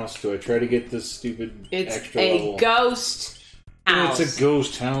Mushroom House? Do I try to get this stupid It's extra a level? ghost house. It's a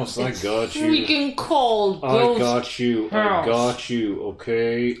ghost house. It's I got you. freaking cold ghost I got you. house. I got you.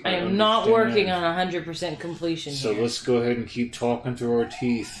 Okay. I am not working on 100% completion So here. let's go ahead and keep talking through our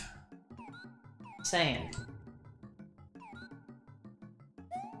teeth. Saying.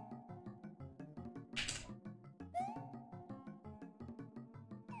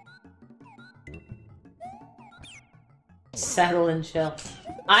 Settle and chill.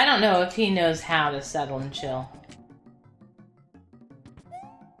 I don't know if he knows how to settle and chill.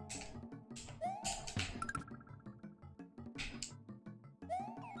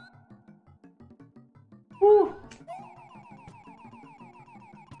 Woo.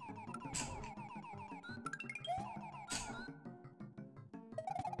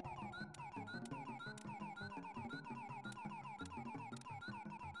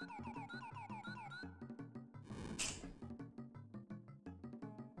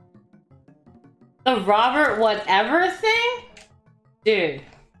 The Robert whatever thing? Dude.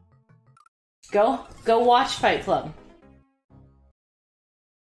 Go watch Fight Club.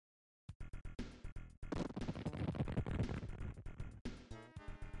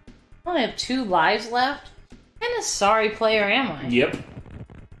 I only have 2 lives left. What kind of sorry player am I? Yep.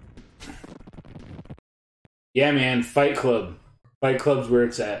 Yeah, man. Fight Club. Fight Club's where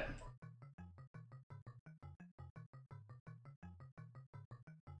it's at.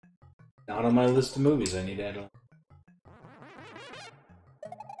 Not on my list of movies. I need to add on.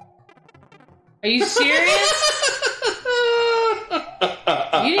 Are you serious?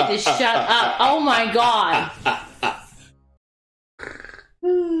 You need to shut up. Oh my god.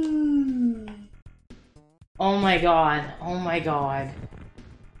 Oh my god. Oh my god.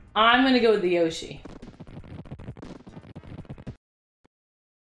 I'm gonna go with the Yoshi.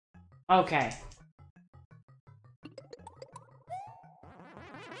 Okay.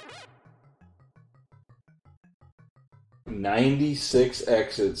 "96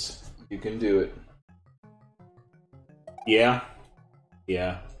 exits. You can do it." Yeah.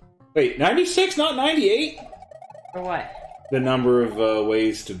 Yeah. Wait, 96, not 98? For what? The number of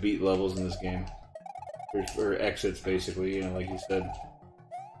ways to beat levels in this game. Or exits, basically, you know, like you said.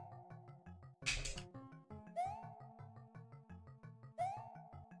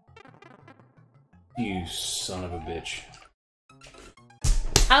 You son of a bitch.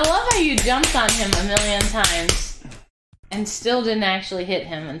 I love how you jumped on him a million times and still didn't actually hit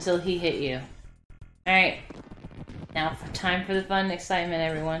him until he hit you. Alright. Now, time for the fun and excitement,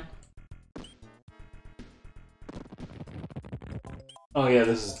 everyone. Oh yeah,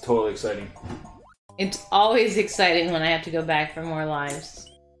 this is totally exciting. It's always exciting when I have to go back for more lives.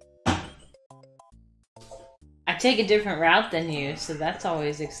 I take a different route than you, so that's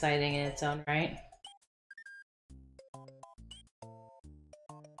always exciting in its own right.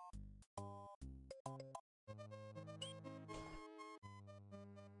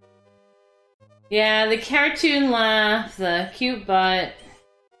 Yeah, the cartoon laugh, the cute butt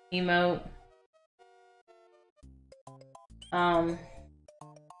emote.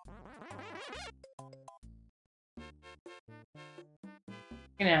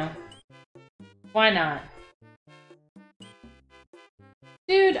 You know, why not?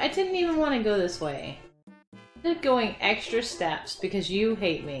 Dude, I didn't even want to go this way. I'm going extra steps because you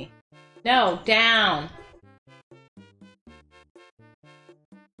hate me. No, down!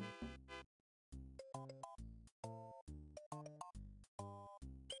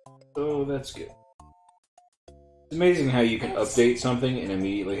 Oh, that's good. It's amazing how you can update something and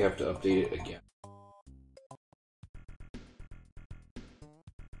immediately have to update it again.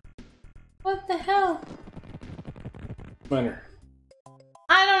 the hell? Minor.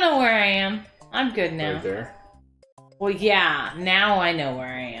 I don't know where I am. I'm good now. Right there. Well, yeah, now I know where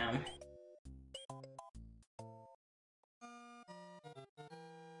I am.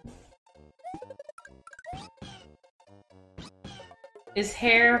 Is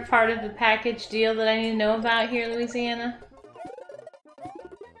hair part of the package deal that I need to know about here in Louisiana?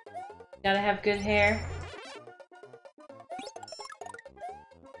 Gotta have good hair.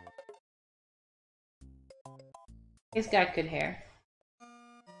 He's got good hair.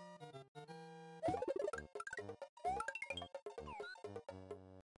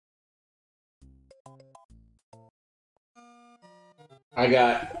 I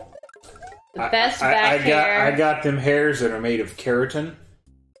got the best back hair. I got them hairs that are made of keratin.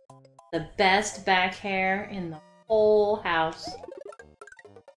 The best back hair in the whole house.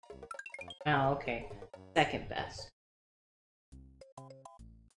 Oh, okay. Second best.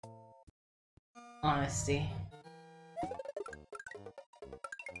 Honesty.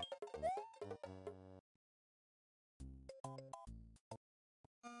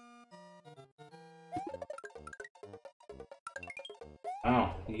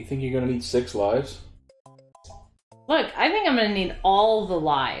 Oh, you think you're gonna need 6 lives? Look, I think I'm gonna need all the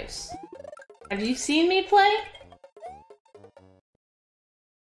lives. Have you seen me play?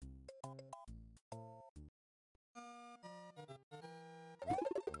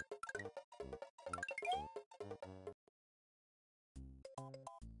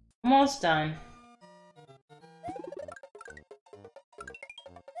 Almost done.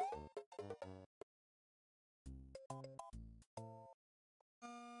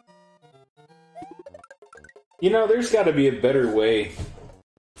 You know, there's got to be a better way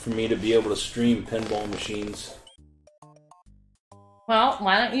for me to be able to stream pinball machines. Well,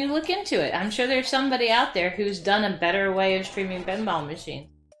 why don't you look into it? I'm sure there's somebody out there who's done a better way of streaming pinball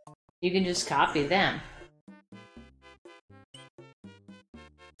machines. You can just copy them.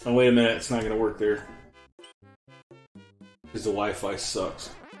 Oh, wait a minute, it's not going to work there. Because the Wi-Fi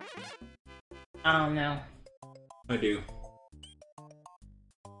sucks. I don't know. I do.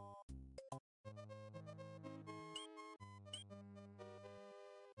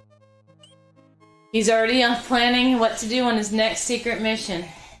 He's already planning what to do on his next secret mission.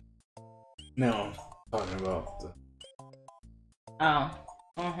 No, I'm talking about the...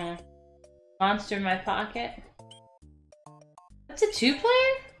 Oh. Monster in my pocket? That's a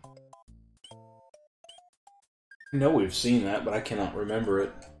 2-player? I know we've seen that, but I cannot remember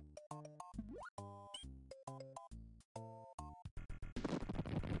it.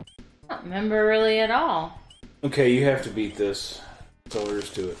 I don't remember really at all. Okay, you have to beat this. That's all there is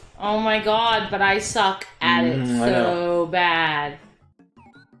to it. Oh my god, but I suck at it so bad.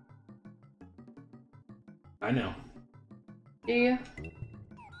 I know. Do you?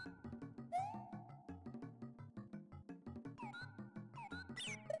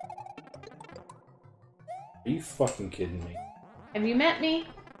 Are you fucking kidding me? Have you met me?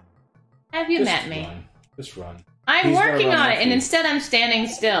 Have you met me? Run. Just run. I'm working on it, and instead I'm standing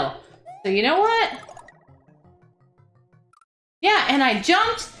still. So you know what? Yeah, and I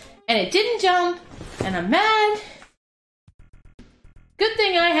jumped, and it didn't jump, and I'm mad. Good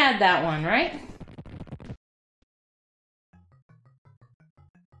thing I had that one, right?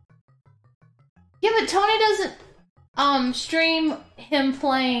 Yeah, but Tony doesn't stream him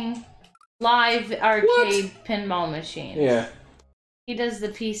playing live arcade pinball machines. Yeah. He does the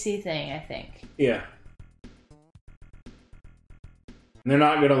PC thing, I think. Yeah. They're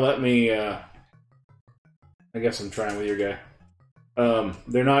not gonna let me, I guess I'm trying with your guy.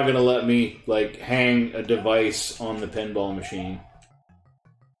 They're not gonna let me, like, hang a device on the pinball machine.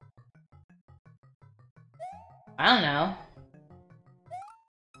 I don't know.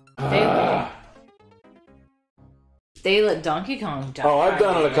 They let Donkey Kong die. Oh, I've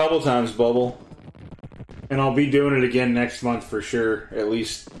done it a couple times, Bubble. And I'll be doing it again next month for sure. At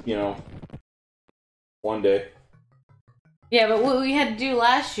least, you know, one day. Yeah, but what we had to do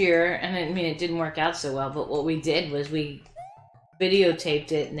last year, and I mean, it didn't work out so well, but what we did was we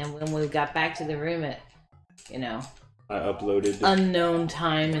videotaped it, and then when we got back to the room at, you know... I uploaded it. Unknown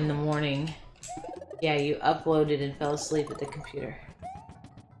time in the morning. Yeah, you uploaded and fell asleep at the computer.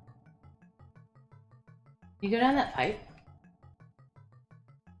 You go down that pipe?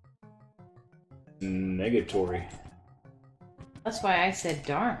 Negatory. That's why I said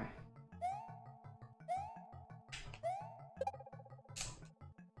darn.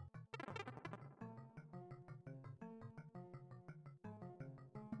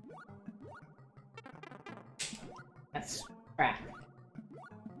 That's crap.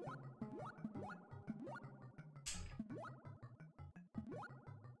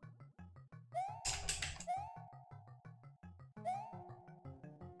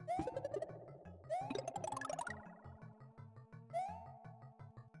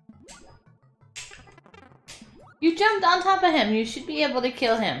 You jumped on top of him. You should be able to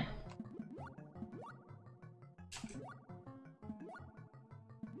kill him.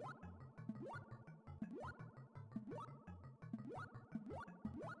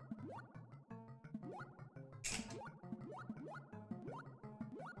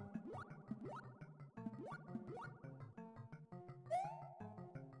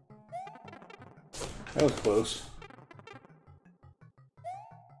 That was close.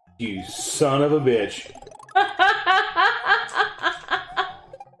 You son of a bitch.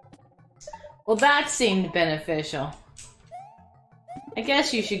 Well, that seemed beneficial. I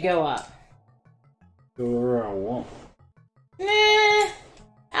guess you should go up. Go where I want. Nah.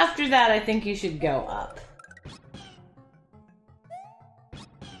 After that, I think you should go up.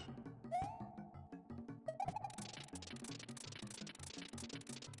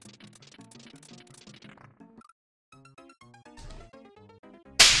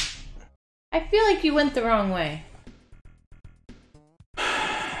 I feel like you went the wrong way.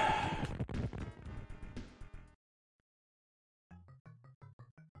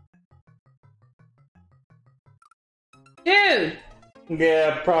 Dude!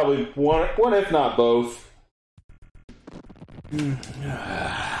 Yeah, probably one if not both. I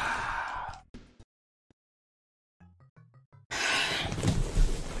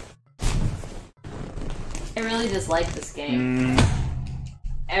really dislike this game.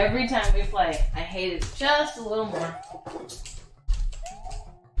 Every time we play, I hate it just a little more.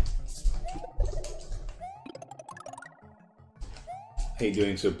 I hate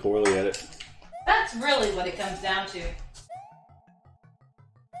doing so poorly at it. That's really what it comes down to.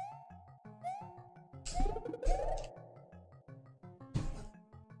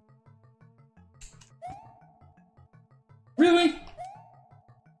 Really?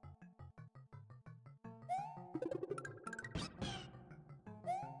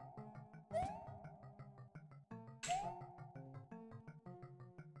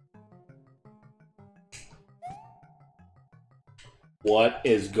 What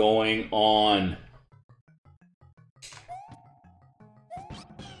is going on?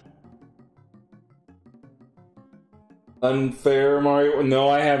 Unfair Mario? No,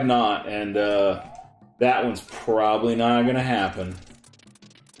 I have not, and that one's probably not gonna happen.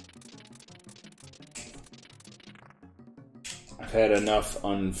 I've had enough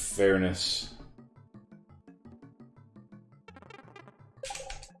unfairness.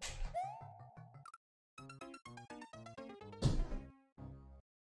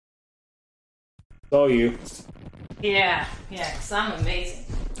 It's all you. Yeah, 'cause I'm amazing.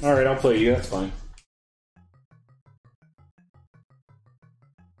 Alright, I'll play you, that's fine.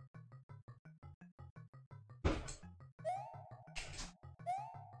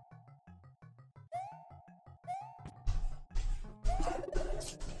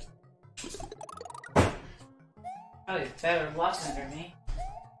 Probably better luck under me.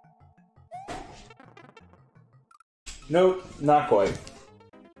 Nope, not quite.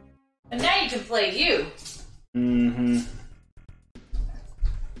 And now you can play you. Mm-hmm.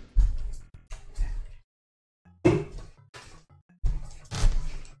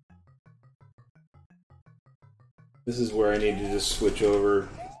 This is where I need to just switch over.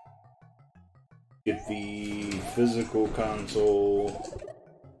 Get the physical console.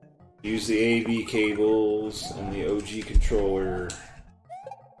 Use the AV cables and the OG controller.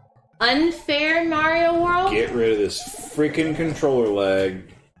 Unfair Mario World? Get rid of this freaking controller lag.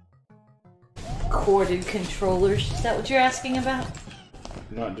 Corded controllers, is that what you're asking about?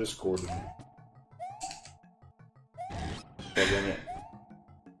 Not just corded. Plug in it.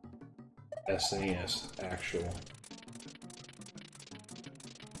 SNES, actual.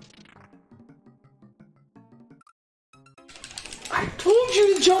 I told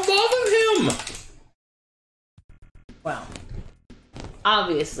you to jump off of him! Well,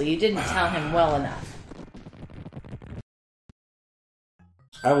 obviously you didn't tell him well enough.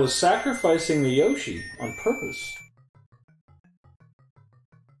 I was sacrificing the Yoshi on purpose.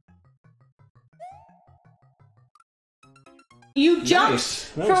 You jumped Nice.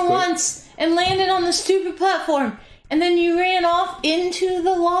 That was for quick. once and landed on the stupid platform, and then you ran off into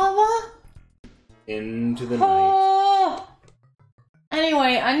the lava? Into the night. Oh!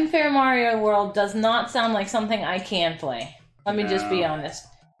 Anyway, Unfair Mario World does not sound like something I can play. Let me just be honest.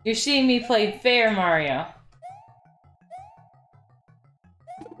 You're seeing me play Fair Mario.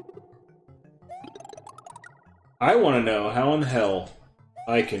 I want to know how in hell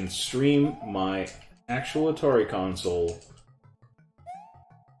I can stream my actual Atari console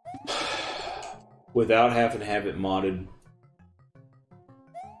without having to have it modded.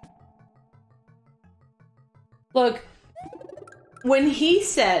 Look, when he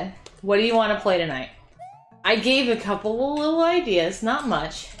said, "What do you want to play tonight?" I gave a couple of little ideas, not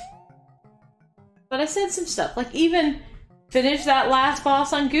much. But I said some stuff, like even finish that last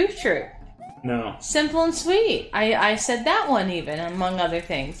boss on Goof Troop. No. Simple and sweet. I said that one even, among other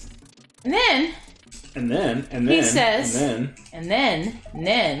things. And then he says, and then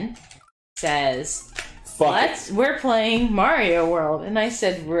NIN says, we're playing Mario World. And I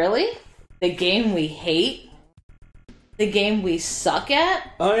said, really? The game we hate? The game we suck at?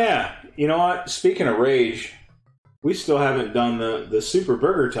 Oh yeah. You know what? Speaking of rage, we still haven't done the Super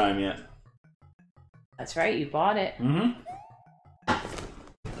Burger Time yet. That's right, you bought it. Mm-hmm.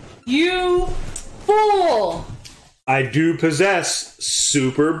 You fool! I do possess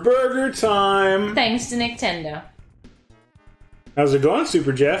Super Burger Time! Thanks to Nintendo. How's it going,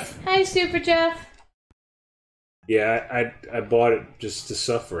 Super Jeff? Hi, Super Jeff. Yeah, I bought it just to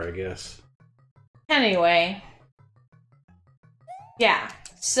suffer, I guess. Anyway. Yeah.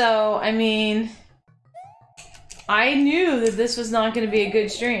 So, I mean, I knew that this was not going to be a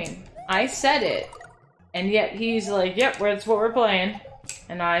good stream. I said it. And yet he's like, yep, that's what we're playing.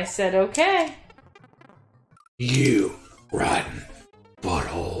 And I said, okay. You rotten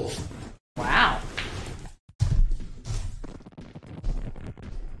butthole. Wow.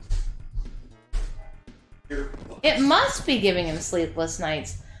 It must be giving him sleepless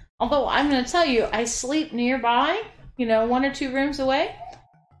nights. Although, I'm going to tell you, I sleep nearby, 1 or 2 rooms away.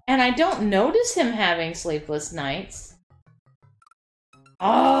 And I don't notice him having sleepless nights.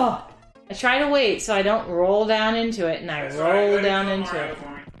 Oh! I try to wait so I don't roll down into it, and I roll down into it.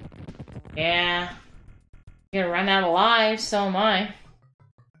 Yeah. You're gonna run out of lives, so am I.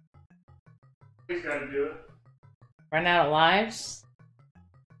 He's gotta do it. Run out of lives?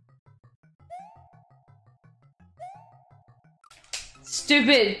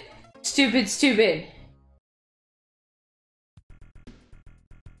 Stupid! Stupid, stupid!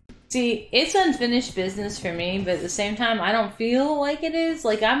 See, it's unfinished business for me, but at the same time, I don't feel like it is.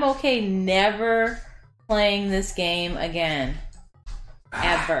 Like, I'm okay never playing this game again.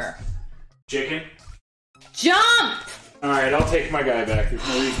 Ever. Chicken? Jump! Alright, I'll take my guy back. There's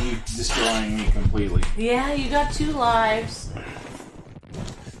no reason you destroying me completely. Yeah, you got 2 lives.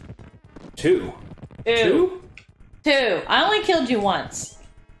 2? 2? 2. I only killed you once.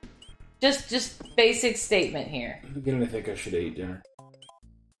 Just basic statement here. I'm beginning to think I should have ate dinner.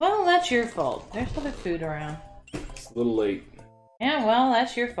 Well, that's your fault. There's other food around. It's a little late. Yeah, well,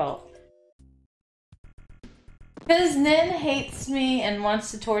 that's your fault. Because NIN hates me and wants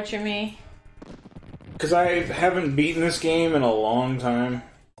to torture me. Because I haven't beaten this game in a long time.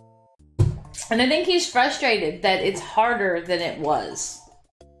 And I think he's frustrated that it's harder than it was.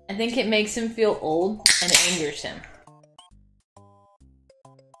 I think it makes him feel old and angers him.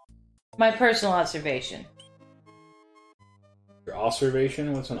 My personal observation. Your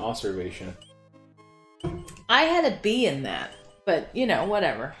observation? What's an observation? I had a B in that, but,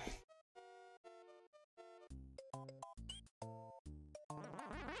 whatever.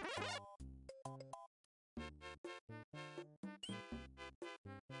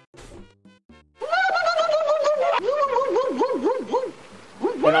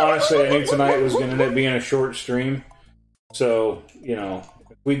 And honestly, I knew tonight was going to end up being a short stream. So,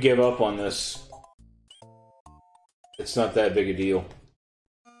 if we give up on this, it's not that big a deal.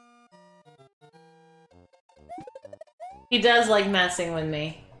 He does like messing with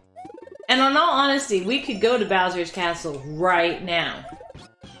me. And in all honesty, we could go to Bowser's Castle right now.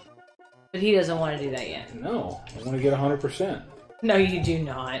 But he doesn't want to do that yet. No, I want to get 100%. No, you do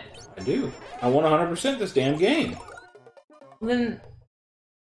not. I do. I want 100% this damn game. Then,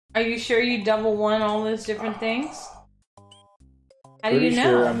 are you sure you double won all those different things? How do you know?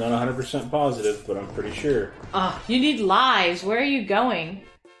 Sure, I'm not 100% positive, but I'm pretty sure. You need lives. Where are you going?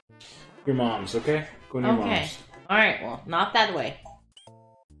 Your mom's, okay? Go to your mom's. Alright, well, not that way.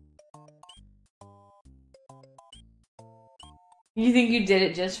 You think you did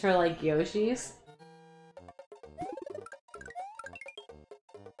it just for, like, Yoshi's?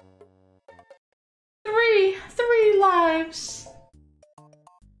 Three lives.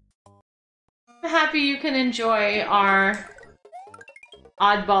 I'm happy you can enjoy our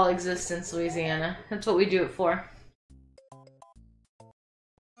oddball existence, Louisiana. That's what we do it for.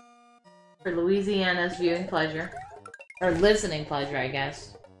 For Louisiana's viewing pleasure. Or listening pleasure, I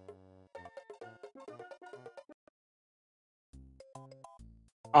guess.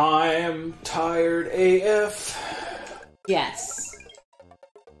 I am tired AF. Yes.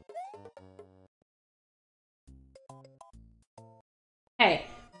 Hey,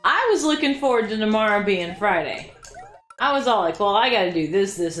 I was looking forward to tomorrow being Friday. I was all like, well, I gotta do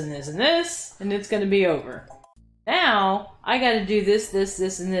this, this, and this, and this, and it's gonna be over. Now, I gotta do this, this,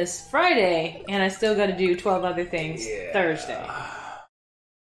 this, and this Friday, and I still gotta do 12 other things Thursday.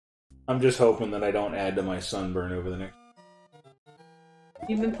 I'm just hoping that I don't add to my sunburn over the next...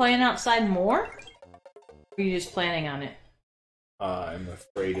 You've been playing outside more? Or are you just planning on it? I'm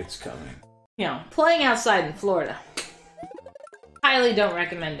afraid it's coming. You know, playing outside in Florida. Highly don't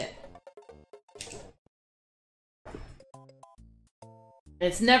recommend it.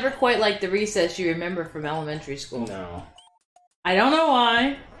 It's never quite like the recess you remember from elementary school. No. I don't know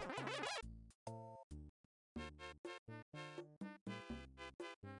why.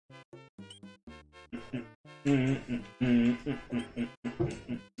 You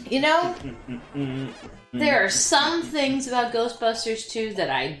know, there are some things about Ghostbusters 2 that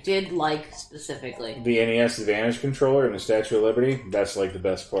I did like specifically. The NES Advantage controller and the Statue of Liberty, that's like the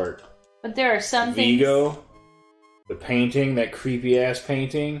best part. But there are some things... Vigo, the painting, that creepy-ass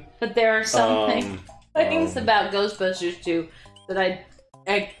painting. But there are some things about Ghostbusters 2 that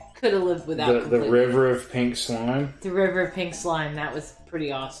I could have lived without the River of Pink Slime. The River of Pink Slime, that was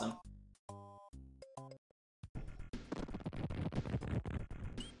pretty awesome.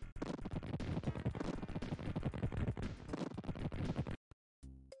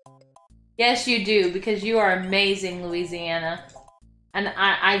 Yes, you do, because you are amazing, Louisiana. And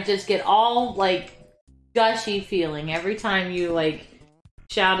I just get all, like, gushy feeling every time you, like,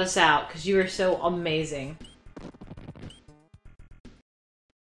 shout us out, because you are so amazing.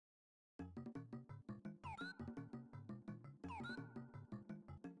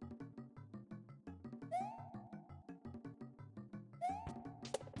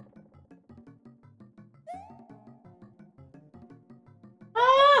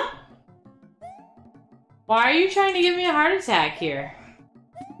 Why are you trying to give me a heart attack here?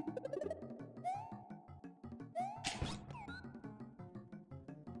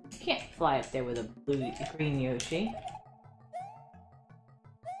 You can't fly up there with a green Yoshi.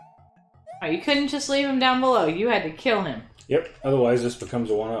 Oh, you couldn't just leave him down below. You had to kill him. Yep, otherwise this becomes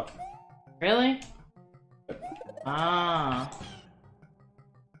a 1-up. Really? Ah.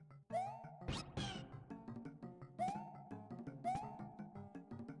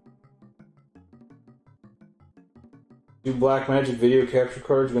 Do Black Magic video capture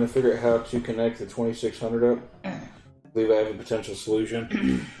cards. Going to figure out how to connect the 2600 up. I believe I have a potential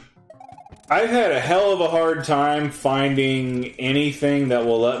solution. I've had a hell of a hard time finding anything that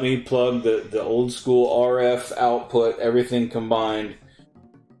will let me plug the old school RF output, everything combined,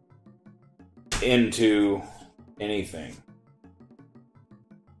 into anything.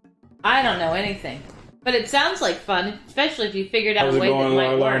 I don't know anything. But it sounds like fun, especially if you figured out How's a way it going, that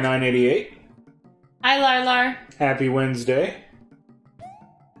might Larlar work. 988? Hi, Larlar. Happy Wednesday.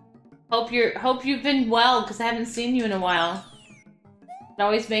 Hope you've been well, because I haven't seen you in a while. It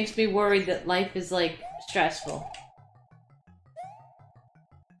always makes me worried that life is, like, stressful.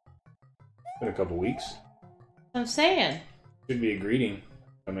 Been a couple weeks. I'm saying. Should be a greeting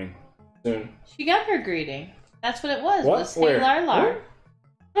coming soon. She got her greeting. That's what it was. What? Was Where? Hey, Larlar. What?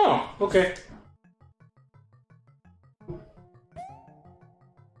 Oh, okay.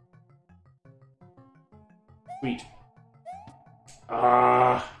 Sweet.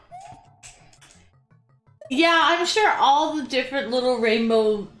 Yeah, I'm sure all the different little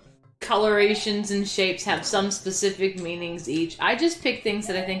rainbow colorations and shapes have some specific meanings each. I just pick things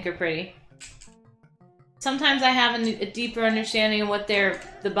that I think are pretty. Sometimes I have a deeper understanding of what the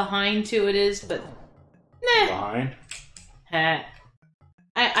behind to it is, but nah. Behind?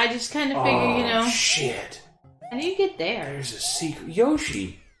 I just kind of figure, you know. Shit. How do you get there? There's a secret.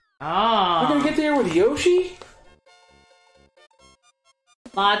 Yoshi. Oh. We're gonna get there with Yoshi?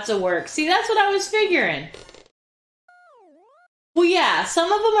 Lots of work. See, that's what I was figuring. Well, yeah, some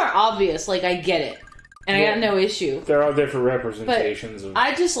of them are obvious, like, I get it. And I got no issue. There are different representations of...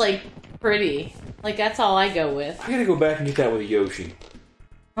 I just like pretty. Like, that's all I go with. I gotta go back and get that with Yoshi.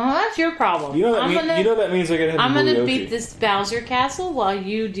 Oh, that's your problem. You know that means I gotta have I'm gonna Yoshi. beat this Bowser Castle while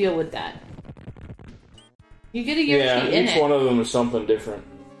you deal with that. You get a Yoshi in each one of them is something different.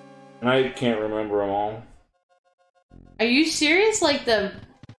 And I can't remember them all. Are you serious? Like the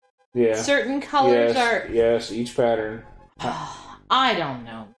certain colors are... Yes, each pattern. I don't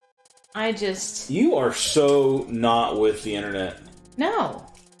know. I just... You are so not with the internet. No.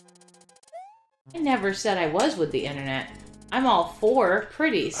 I never said I was with the internet. I'm all for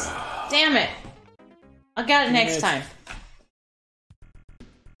pretties. Damn it. I'll get it next time.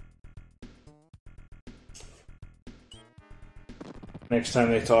 Next time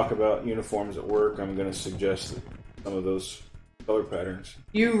they talk about uniforms at work, I'm going to suggest some of those color patterns.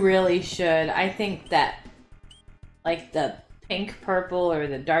 You really should. I think that, like, the pink purple or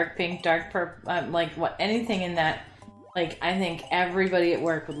the dark pink, dark purple, like what anything in that. Like, I think everybody at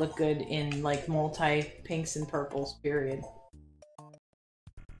work would look good in like multi pinks and purples. Period.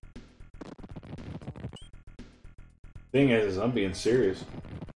 Thing is, I'm being serious.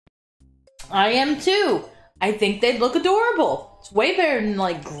 I am too. I think they'd look adorable. It's way better than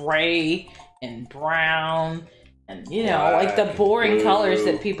like gray and brown and you know Black, like the boring blue, colors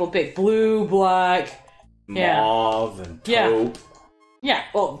that people pick: blue, black, mauve, and taupe. Yeah.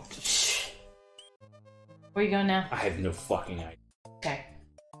 Well, where you going now? I have no fucking idea. Okay.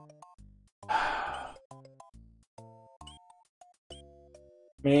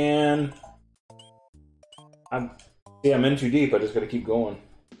 Man, I'm in too deep. I just gotta keep going.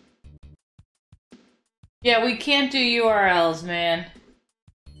 Yeah, we can't do URLs, man.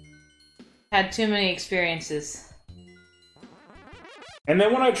 Had too many experiences. And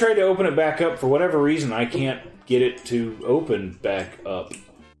then when I try to open it back up, for whatever reason, I can't get it to open back up.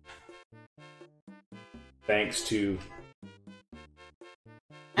 Thanks to...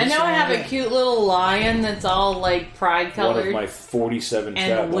 I know I have a cute little lion that's all like pride colored. One of my 47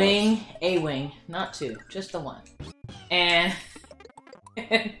 chat and wing, a wing, not two, just the one. And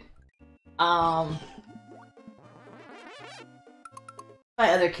my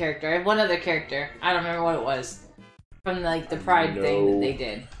other character. I have one other character. I don't remember what it was from like the pride thing that they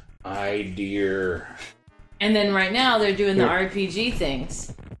did. Idea. And then right now they're doing the RPG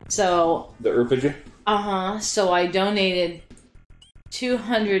things. So the RPG. So I donated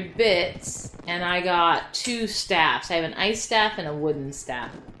 200 bits, and I got 2 staffs. I have an ice staff and a wooden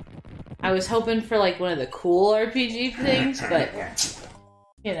staff. I was hoping for like one of the cool RPG things, but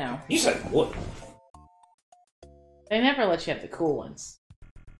you know. You said wood. They never let you have the cool ones.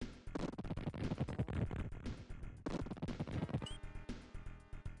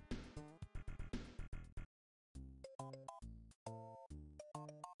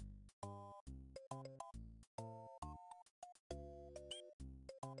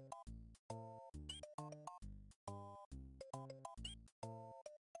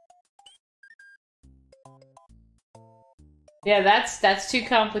 Yeah, that's too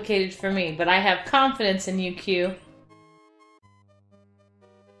complicated for me, but I have confidence in you, Q.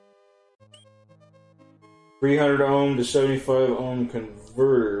 300 ohm to 75 ohm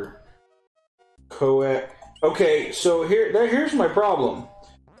converter. Coax. Okay, so here's my problem.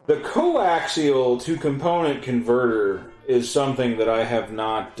 The coaxial to component converter is something that I have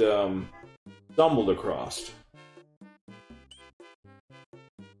not stumbled across.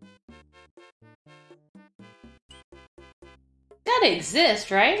 Gotta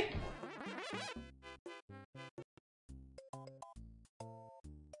exist, right?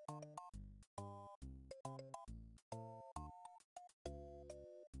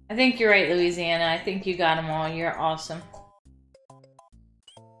 I think you're right, Louisiana. I think you got them all. You're awesome.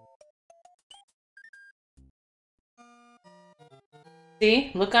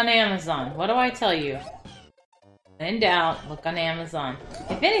 See? Look on Amazon. What do I tell you? When in doubt, look on Amazon.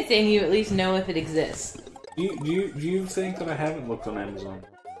 If anything, you at least know if it exists. Do you think that I haven't looked on Amazon?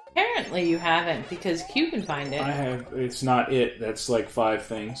 Apparently you haven't, because Q can find it. I have. It's not it. That's like 5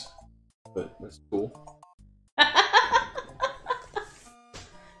 things. But that's cool.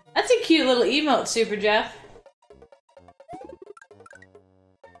 That's a cute little emote, Super Jeff.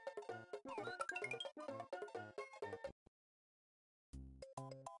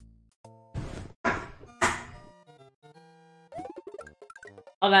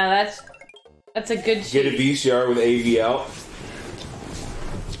 Oh, now that's a good cheat. Get a VCR with AV out.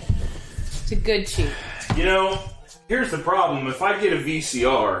 It's a good cheat. You know, here's the problem. If I get a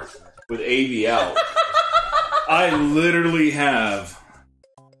VCR with AV out, I literally have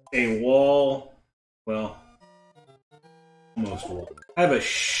a wall, well, almost wall. I have a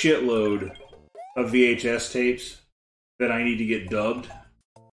shitload of VHS tapes that I need to get dubbed.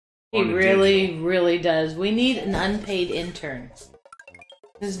 He really, really does. We need an unpaid intern.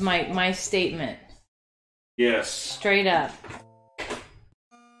 This is my statement. Yes. Straight up.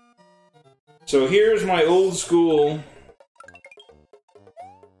 So here's my old school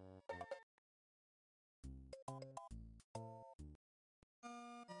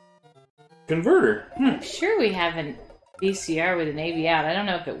converter. I'm sure we have a VCR with an AV out. I don't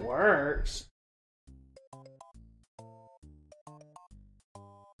know if it works.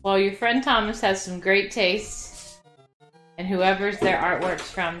 Well, your friend Thomas has some great taste, and whoever's their artwork's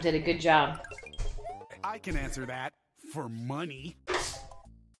from did a good job. I can answer that for money.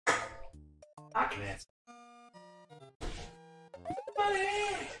 I can answer.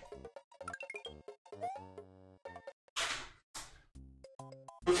 Money.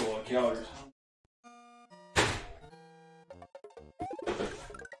 That's a lot of calories.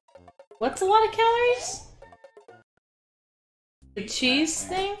 What's a lot of calories? The cheese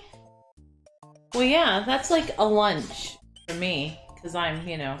thing? Well, yeah, that's like a lunch for me, because I'm,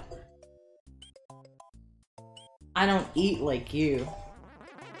 you know, I don't eat like you.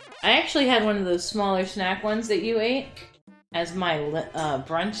 I actually had one of those smaller snack ones that you ate as my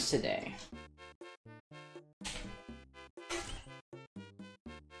brunch today.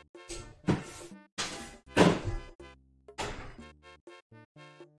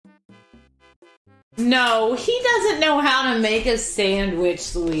 No, he doesn't know how to make a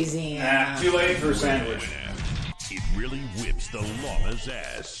sandwich, Louisiana. Too late for a sandwich. It really whips the llama's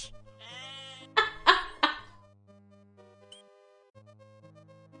ass.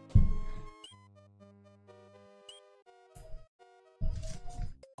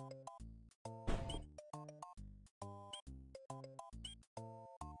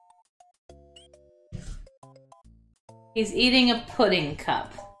 He's eating a pudding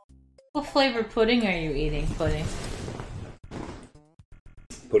cup. What flavor pudding are you eating, pudding?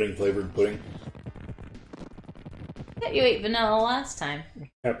 Pudding flavored pudding. I thought you ate vanilla last time.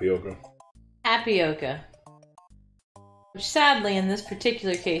 Tapioca. Tapioca. Which sadly, in this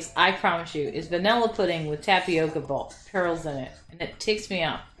particular case, I promise you, is vanilla pudding with tapioca pearls in it. And it takes me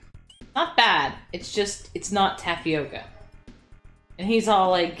out. Not bad. It's just, it's not tapioca. And he's all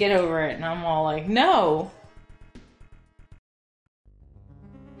like, get over it. And I'm all like, no!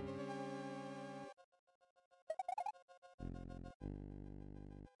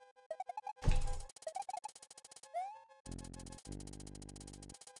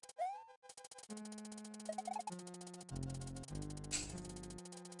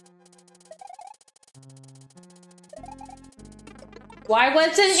 Why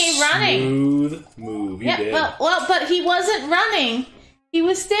wasn't he running? Smooth move. You did. But he wasn't running. He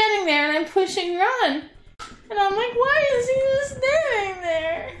was standing there and I'm pushing run. And I'm like, why is he just standing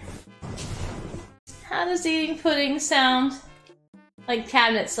there? How does eating pudding sound? Like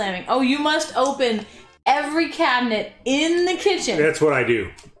cabinet slamming. Oh, you must open every cabinet in the kitchen. That's what I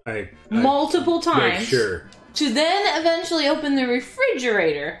do. I multiple times. Make sure. To then eventually open the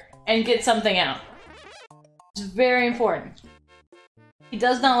refrigerator and get something out. It's very important. He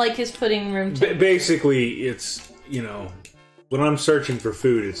does not like his pudding room too. Basically, it's, you know, when I'm searching for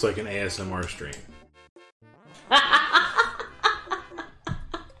food, it's like an ASMR stream.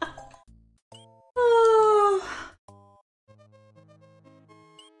 Oh.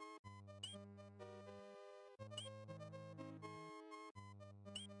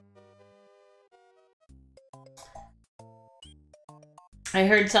 I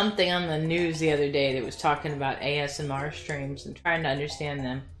heard something on the news the other day that was talking about ASMR streams and trying to understand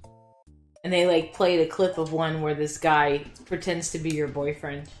them. And they like played a clip of one where this guy pretends to be your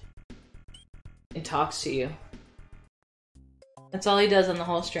boyfriend and talks to you. That's all he does on the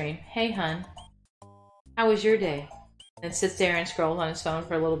whole stream. Hey, hun. How was your day? And sits there and scrolls on his phone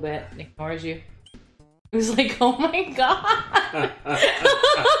for a little bit and ignores you. It was like, oh my god!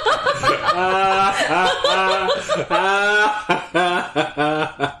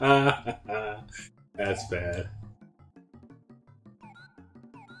 That's bad.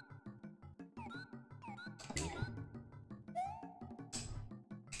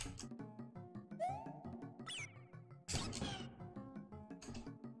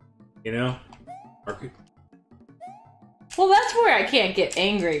 You know? Well, that's where I can't get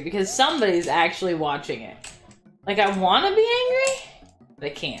angry, because somebody's actually watching it. Like, I want to be angry, but I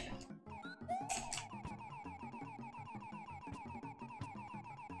can't.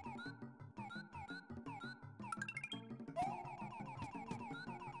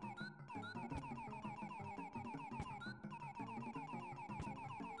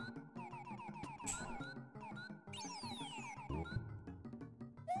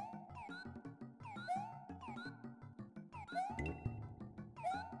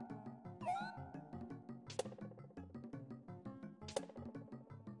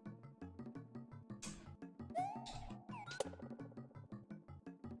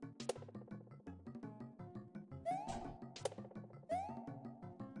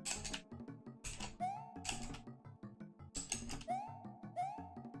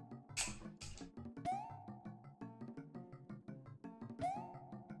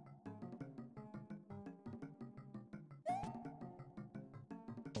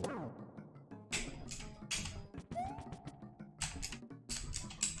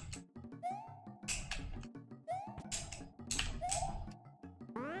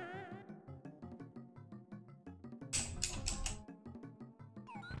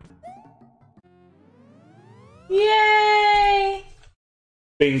 Yay!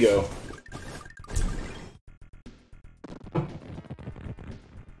 Bingo.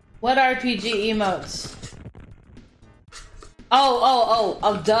 What RPG emotes?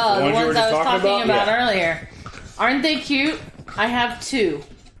 Oh, duh. The ones I was talking about earlier. Aren't they cute? I have 2.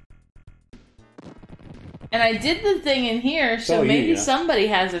 And I did the thing in here, so maybe somebody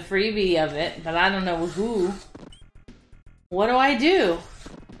has a freebie of it, but I don't know who. What do I do?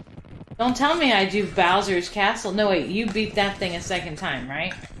 Don't tell me I do Bowser's Castle. No, wait, you beat that thing a second time,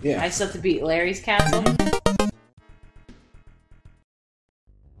 right? Yeah. I still have to beat Larry's Castle?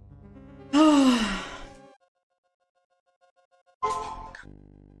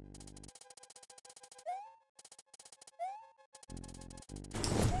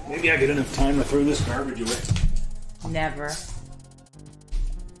 Maybe I get enough time to throw this garbage away. Never.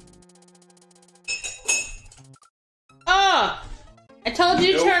 Oh! I told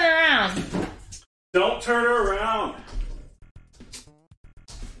you to turn around. Don't turn around.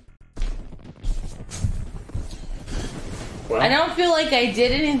 Well, I don't feel like I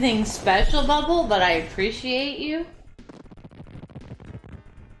did anything special, Bubble, but I appreciate you.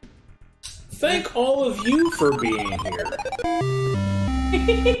 Thank all of you for being here.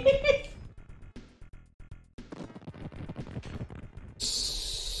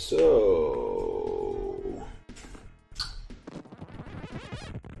 So...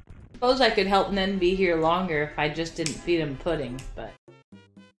 Suppose I could help Nen be here longer if I just didn't feed him pudding, but...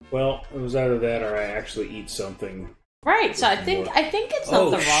 Well, it was either that or I actually eat something. Right, so I think it's not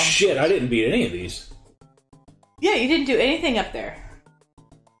the wrong shit, choice. I didn't beat any of these. Yeah, you didn't do anything up there.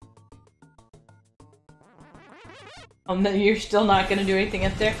 Oh, no, you're still not going to do anything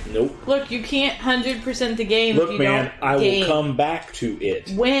up there? Nope. Look, you can't 100% the game Look, if you man, don't I game. will come back to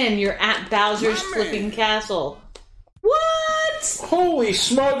it. When you're at Bowser's flipping castle. What? Holy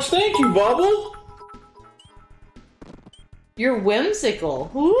smokes, thank you, Bubble! You're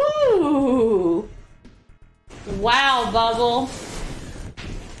whimsical. Ooh! Wow, Bubble.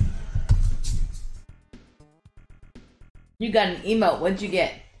 You got an emote. What'd you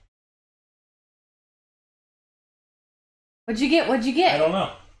get? What'd you get? What'd you get? I don't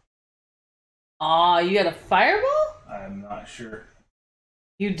know. Aw, you got a fireball? I'm not sure.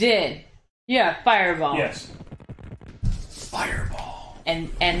 You did. Yeah, fireball. Yes. Fireball. And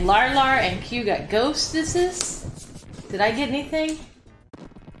Larlar and Q got ghostesses. Did I get anything?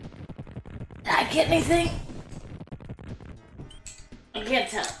 Did I get anything? I can't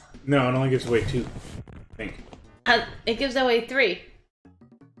tell. No, it only gives away 2. I think. It gives away 3.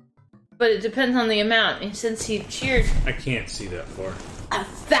 But it depends on the amount. And since he cheered I can't see that far.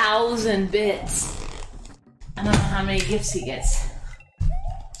 1,000 bits, I don't know how many gifts he gets.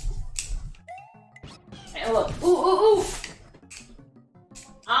 Hey, look. Ooh, ooh, ooh!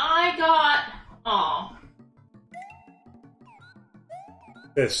 I got... Aw.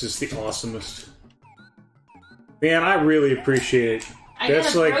 That's just the awesomest. Man, I really appreciate it.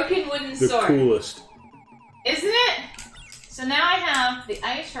 That's got a like broken wooden the sword. coolest. Isn't it? So now I have the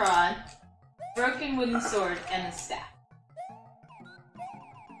ice rod, broken wooden sword, and the staff.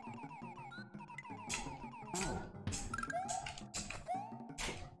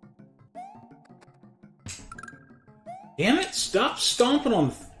 Damn it, stop stomping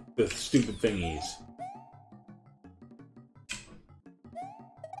on the stupid thingies.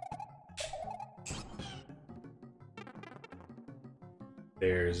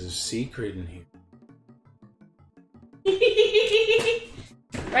 There's a secret in here.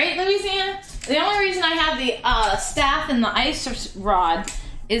 Right, Louisiana? The only reason I have the staff and the ice rod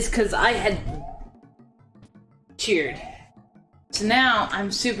is because I had cheered. So now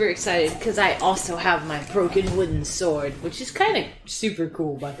I'm super excited because I also have my broken wooden sword, which is kind of super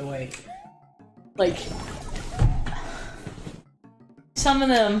cool, by the way. Like, some of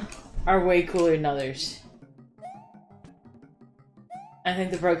them are way cooler than others. I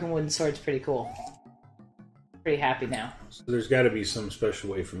think the broken wooden sword's pretty cool. Pretty happy now. So there's got to be some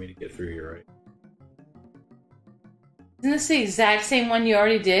special way for me to get through here, right? Isn't this the exact same one you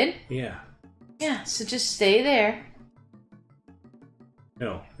already did? Yeah. Yeah, so just stay there.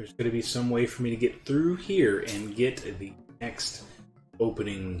 No, there's got to be some way for me to get through here and get the next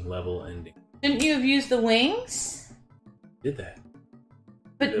opening level ending. Didn't you have used the wings? Did that.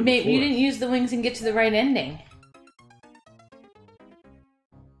 But maybe you didn't use the wings and get to the right ending.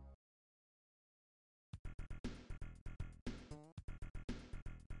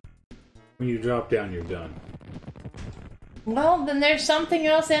 When you drop down, you're done. Well, then there's something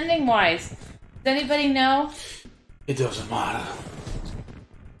else ending-wise. Does anybody know? It doesn't matter.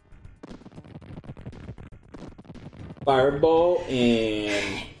 Fireball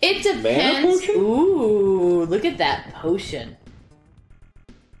and... It depends. Ooh, look at that potion.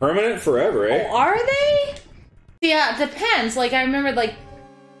 Permanent forever, eh? Oh, are they? Yeah, it depends. Like, I remember, like,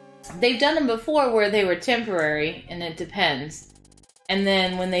 they've done them before where they were temporary, and it depends. And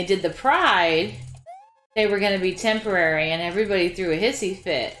then when they did the Pride, they were going to be temporary, and everybody threw a hissy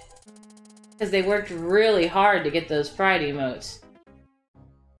fit. Because they worked really hard to get those Pride emotes.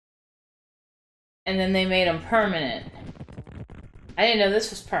 And then they made them permanent. I didn't know this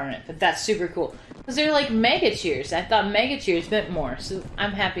was permanent, but that's super cool. Because they're like mega cheers. I thought mega cheers meant more, so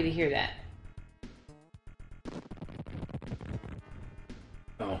I'm happy to hear that.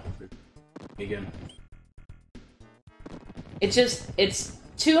 Oh, again. It's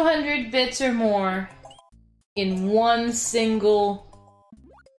 200 bits or more in one single,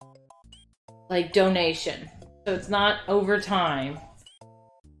 like, donation. So it's not over time.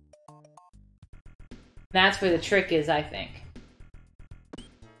 That's where the trick is, I think.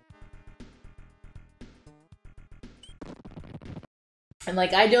 And,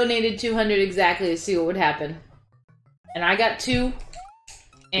 like, I donated 200 exactly to see what would happen. And I got 2,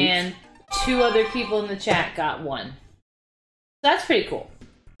 and 2 other people in the chat got 1. That's pretty cool.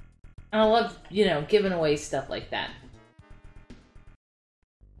 And I love, you know, giving away stuff like that.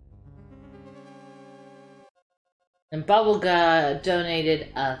 And Bubblegum donated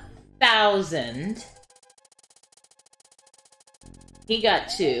 1,000. He got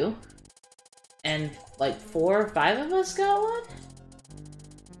 2. And like 4 or 5 of us got 1?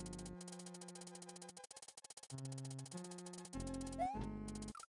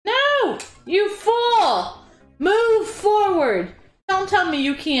 No! You fool! Move forward! Don't tell me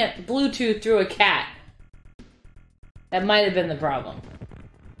you can't Bluetooth through a cat. That might have been the problem.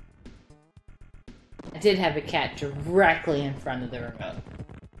 I did have a cat directly in front of the remote.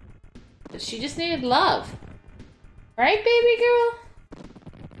 But she just needed love. Right, baby girl?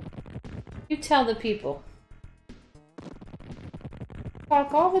 You tell the people.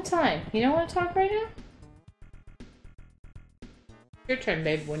 Talk all the time. You don't want to talk right now? Your turn,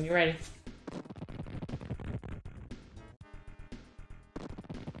 babe, when you're ready.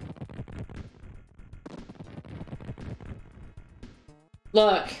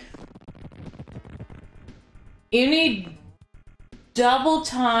 Look. You need double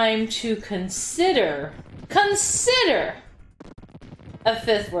time to consider a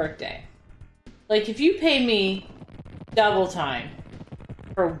 5th workday. Like, if you pay me double time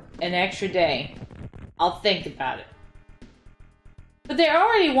for an extra day, I'll think about it. But they're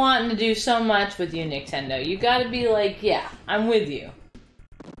already wanting to do so much with you, Nintendo. You gotta be like, yeah, I'm with you.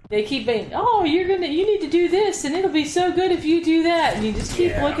 They keep being, oh, you need to do this, and it'll be so good if you do that. And you just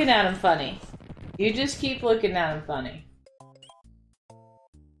keep looking at them funny. You just keep looking at them funny.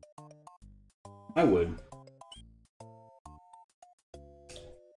 I would.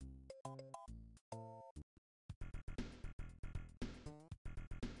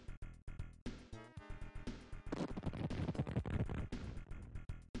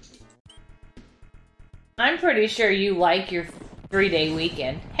 I'm pretty sure you like your 3-day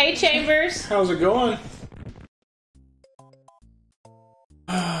weekend. Hey, Chambers! How's it going?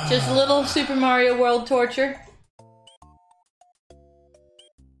 Just a little Super Mario World torture.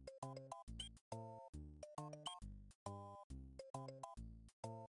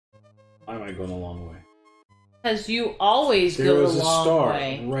 Why am I going a long way? Because you always there go was a a long star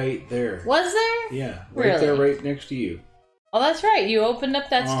way. right there. Was there? Yeah, right there, right next to you. Oh, that's right. You opened up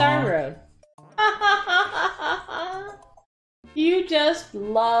that Star Road. You just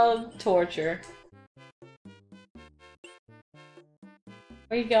love torture.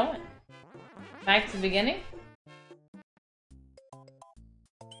 Where are you going? Back to the beginning?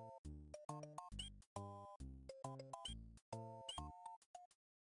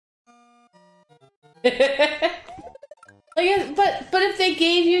 But if they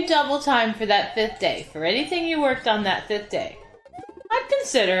gave you double time for that 5th day, for anything you worked on that 5th day, I'd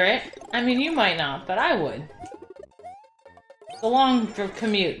consider it. I mean, you might not, but I would. It's a long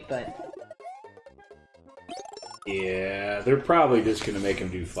commute, but... Yeah, they're probably just gonna make him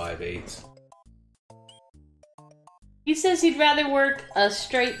do 5/8. He says he'd rather work a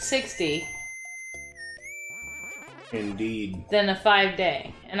straight 60 Indeed. than a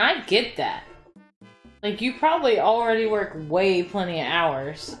 5-day. And I get that. Like, you probably already work way plenty of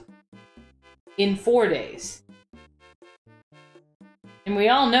hours in 4 days. And we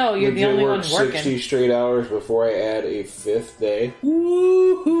all know you're the only one working. Would you work 60 straight hours before I add a 5th day?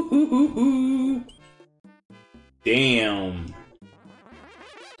 Woo-hoo-hoo-hoo-hoo. Damn.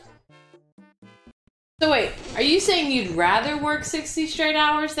 So wait, are you saying you'd rather work 60 straight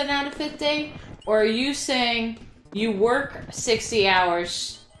hours than add a 5th day? Or are you saying you work 60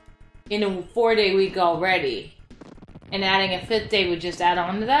 hours in a 4-day week already, and adding a 5th day would just add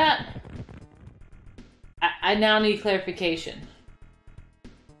on to that? I now need clarification.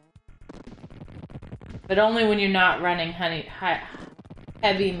 But only when you're not running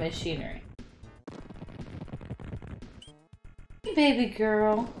heavy machinery. Hey, baby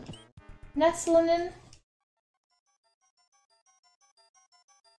girl. Nestling in.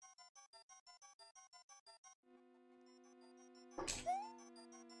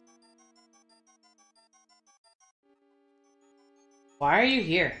 Why are you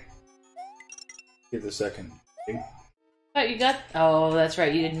here? Get the second thing. Oh, you got... Oh, that's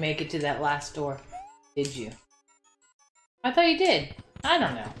right. You didn't make it to that last door. Did you? I thought you did. I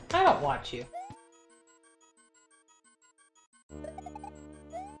don't know. I don't watch you.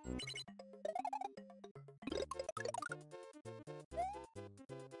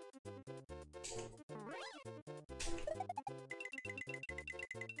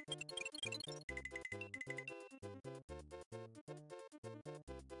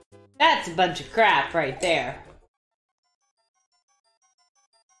 That's a bunch of crap right there.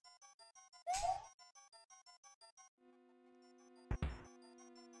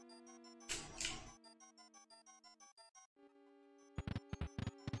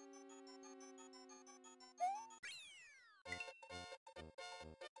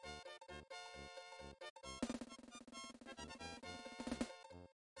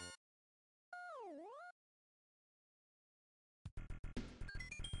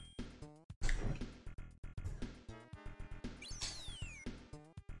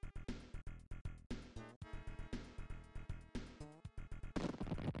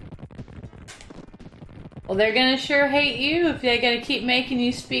 Well, they're gonna sure hate you if they're gonna keep making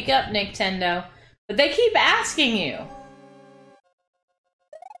you speak up, Nintendo. But they keep asking you.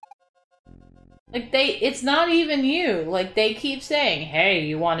 Like, it's not even you. Like, they keep saying, hey,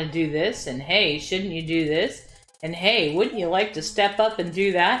 you want to do this? And hey, shouldn't you do this? And hey, wouldn't you like to step up and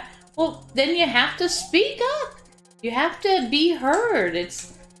do that? Well, then you have to speak up. You have to be heard.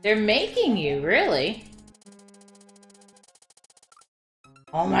 They're making you, really.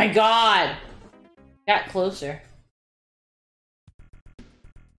 Oh my god! Got closer.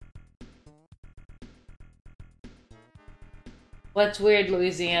 What's weird,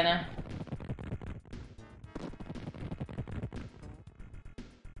 Louisiana?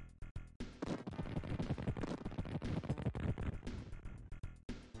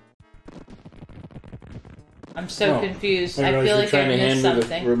 I'm so confused. I feel like I missed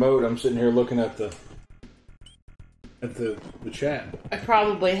something. The remote. I'm sitting here looking at the chat. I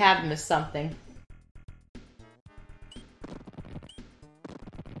probably have missed something.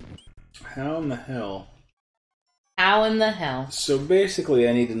 How in the hell? How in the hell? So basically,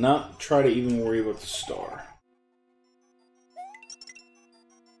 I need to not try to even worry about the star.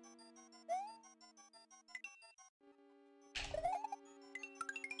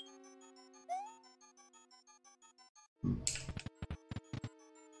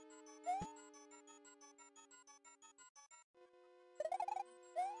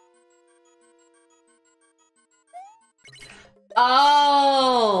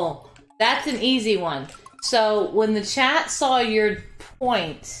 Oh, that's an easy one. So when the chat saw your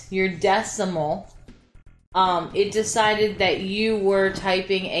point, your decimal, it decided that you were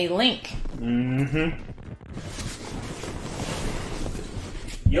typing a link. Mm-hmm.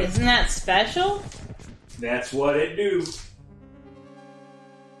 Yep. Isn't that special? That's what it do.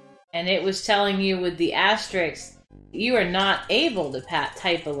 And it was telling you with the asterisk, you are not able to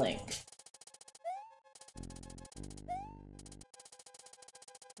type a link.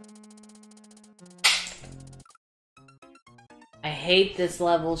 I hate this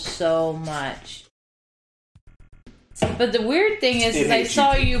level so much. But the weird thing is I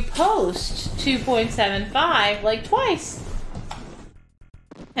saw you post 2.75 like twice.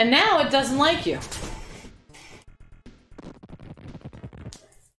 And now it doesn't like you.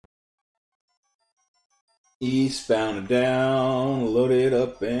 Eastbound and down, loaded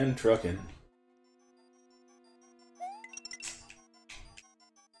up and trucking.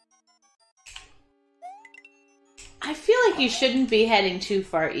 I feel like you shouldn't be heading too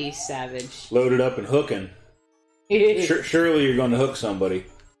far east, Savage. Loaded up and hooking. Surely you're going to hook somebody.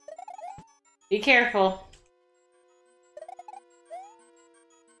 Be careful.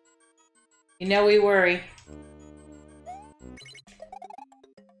 You know we worry.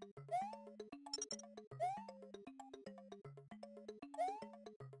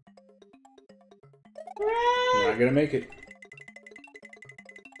 Not gonna make it.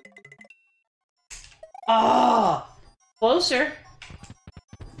 Oh, closer.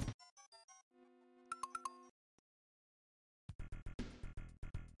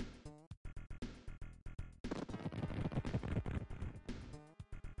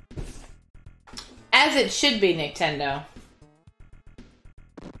 As it should be, Nintendo.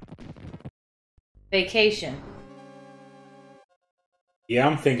 Vacation. Yeah,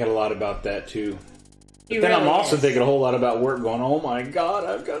 I'm thinking a lot about that too. But He then I'm really also is. thinking a whole lot about work going, oh my god,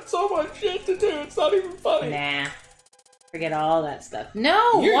 I've got so much shit to do, it's not even funny. Nah. Forget all that stuff.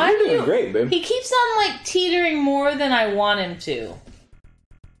 No, You're why do doing you? great, babe. He keeps on like teetering more than I want him to.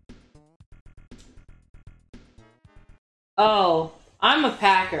 Oh, I'm a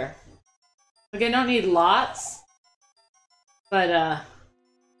packer. Like I don't need lots, but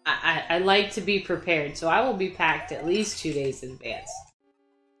I like to be prepared, so I will be packed at least 2 days in advance.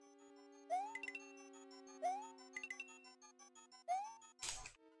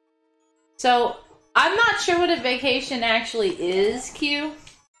 So, I'm not sure what a vacation actually is, Q.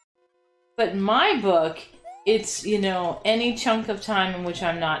 But in my book, it's, you know, any chunk of time in which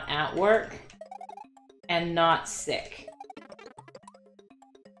I'm not at work and not sick.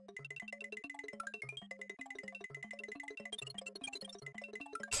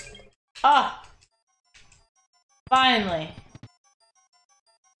 Ah! Finally.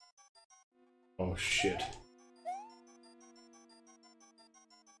 Oh shit.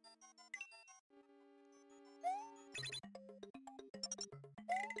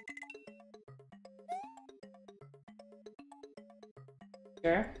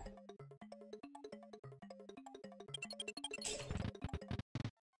 Sure.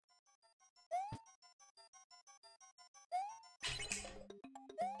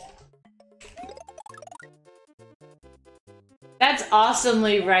 That's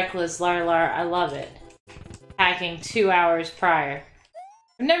awesomely reckless, Larlar. I love it. Packing 2 hours prior.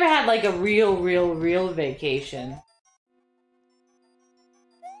 I've never had like a real vacation.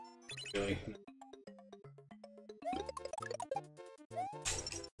 Really?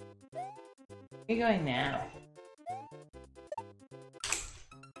 Where are you going now?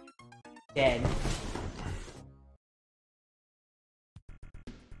 Dead.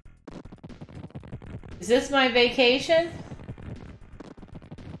 Is this my vacation?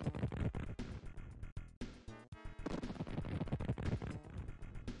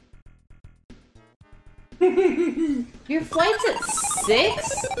 Your flight's at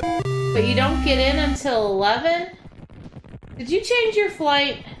 6? But you don't get in until 11? Did you change your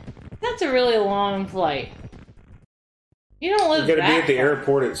flight? That's a really long flight. You don't live You gotta be that at the far.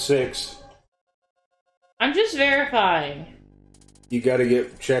 airport at 6. I'm just verifying. You gotta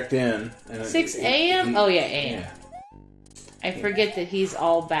get checked in. And 6 a.m.? Oh, yeah, a.m. Yeah. I forget that he's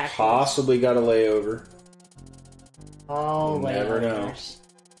all backwards. Possibly got a layover. Oh, You never know. layovers.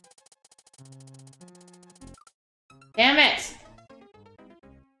 Damn it!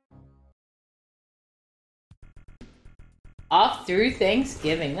 Off through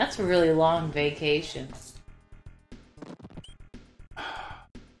Thanksgiving. That's a really long vacation.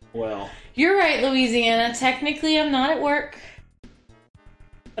 Well. You're right, Louisiana. Technically, I'm not at work.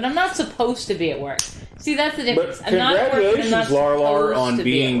 But I'm not supposed to be at work. See, that's the difference. But I'm not at work, but I'm not congratulations, Larlar, supposed on to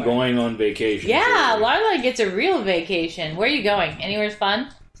be at being work. going on vacation. Yeah, Larla gets a real vacation. Where are you going? Anywhere fun?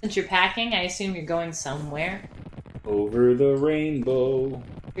 Since you're packing, I assume you're going somewhere. Over the rainbow.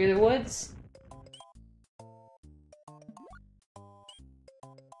 Through the woods?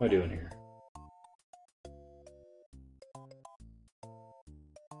 What am I doing here?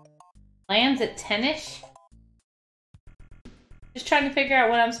 Lands at 10-ish? Just trying to figure out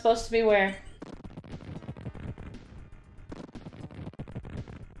what I'm supposed to be where.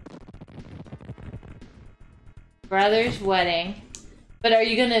 Brother's wedding. But are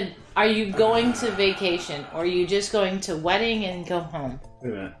you going to vacation? Or are you just going to wedding and go home?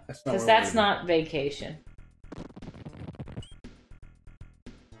 Wait a minute. Because that's not vacation.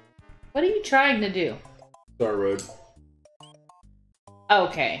 What are you trying to do? Star Road.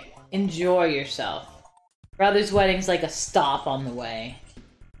 Okay. Enjoy yourself. Brother's wedding's like a stop on the way.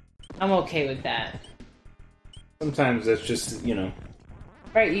 I'm okay with that. Sometimes that's just, you know.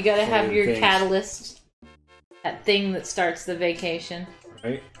 Right, you gotta one have of your the things. catalyst. That thing that starts the vacation.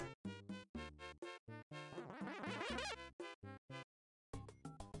 Right?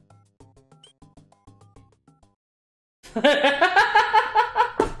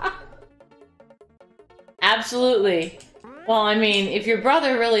 Absolutely. Well, I mean, if your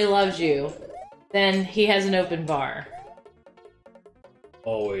brother really loves you, then he has an open bar.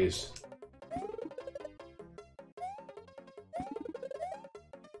 Always.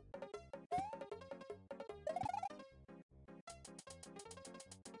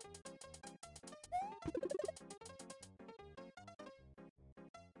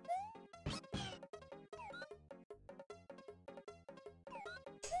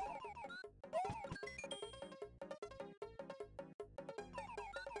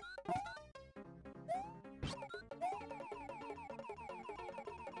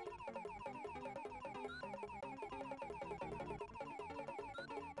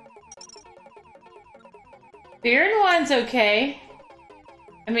 Beer and wine's okay.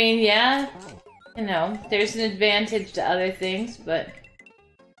 I mean, yeah, you know, there's an advantage to other things, but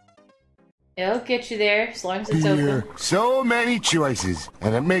it'll get you there as long as it's open. So many choices,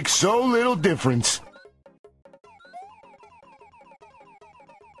 and it makes so little difference.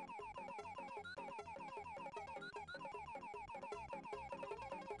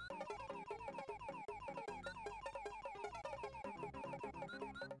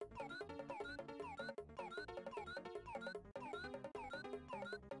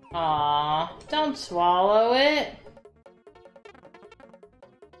 Aw, don't swallow it.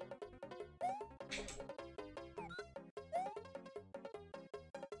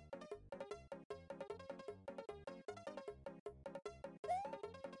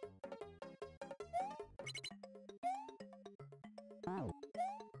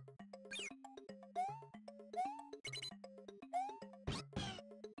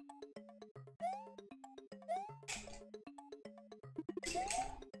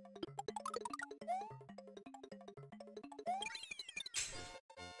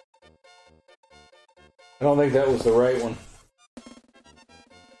 I don't think that was the right one.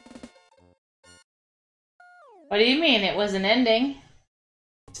 What do you mean? It was an ending.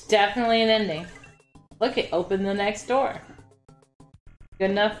 It's definitely an ending. Look, it opened the next door.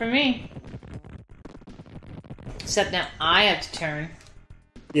 Good enough for me. Except now I have to turn.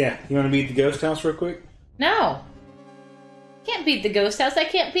 Yeah, you want to beat the ghost house real quick? No! Can't beat the ghost house. I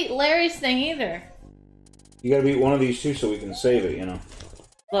can't beat Larry's thing either. You gotta beat one of these two so we can save it, you know.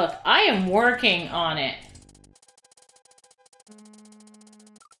 Look, I am working on it.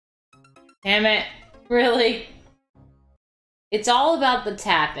 Damn it. Really? It's all about the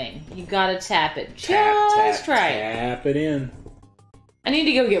tapping. You gotta tap it just right. Tap it in. I need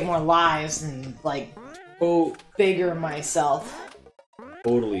to go get more lives and, like, bigger myself.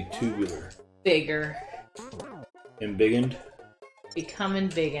 Totally tubular. Bigger. Embiggened? Becoming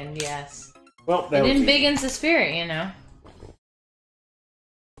biggened, yes. Well, that it was embiggens the spirit, you know.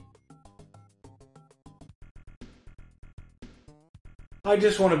 I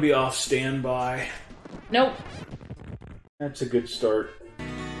just want to be off standby. Nope. That's a good start.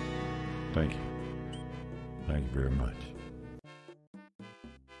 Thank you. Thank you very much.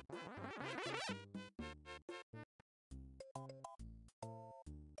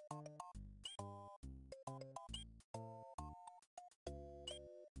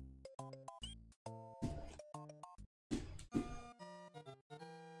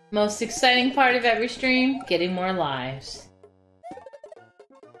 Most exciting part of every stream, getting more lives.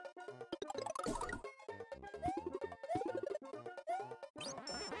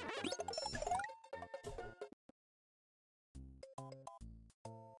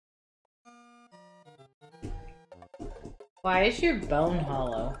 Why is your bone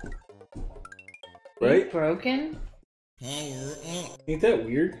hollow? Right? You broken? Ain't that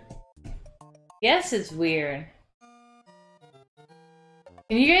weird? Yes, it's weird.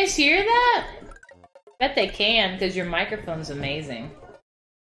 Can you guys hear that? Bet they can, because your microphone's amazing.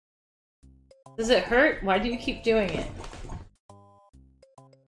 Does it hurt? Why do you keep doing it?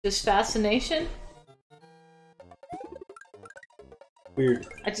 Just fascination? Weird.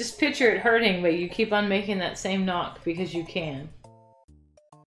 I just picture it hurting, but you keep on making that same knock because you can.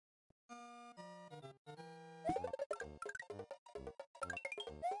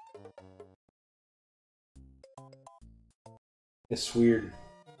 It's weird.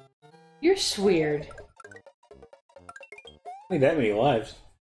 You're weird. Ain't that many lives.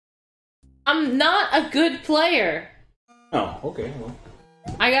 I'm not a good player. Oh, okay, well.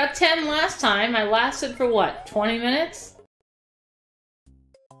 I got 10 last time. I lasted for what, 20 minutes?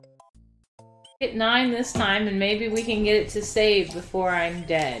 Hit 9 this time, and maybe we can get it to save before I'm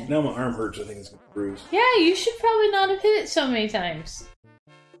dead. Now my arm hurts. I think it's gonna bruise. Yeah, you should probably not have hit it so many times.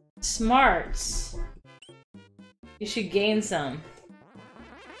 Smarts. You should gain some.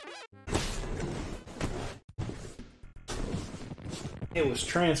 It was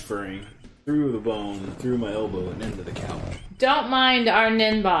transferring through the bone, through my elbow, and into the couch. Don't mind our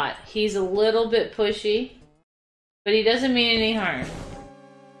NIN bot. He's a little bit pushy, but he doesn't mean any harm.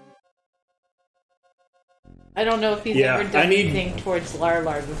 I don't know if he's ever done anything towards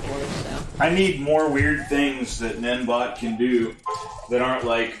Larlar before, so. I need more weird things that Ninbot can do that aren't,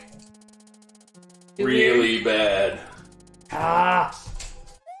 like, really bad. Ah!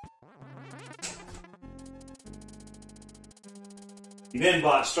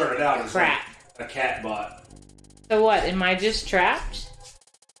 Ninbot started out as like a cat bot. So what, am I just trapped?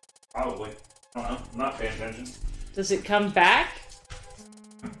 Probably. I don't know. I'm not paying attention. Does it come back?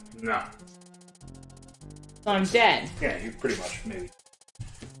 No. So I'm dead. Yeah, you pretty much, maybe.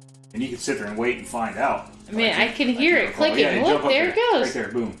 And you can sit there and wait and find out. I mean, I can hear it clicking. Yeah, Look, there it goes. Right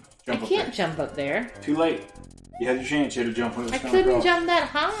there, boom. Jump I up can't there. jump up there. Too late. You had your chance. You had to jump when it was I coming couldn't across. jump that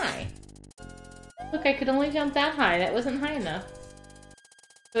high. Look, I could only jump that high. That wasn't high enough.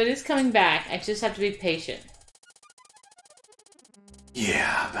 So it is coming back. I just have to be patient.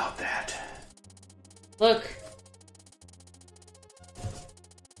 Yeah, about that. Look.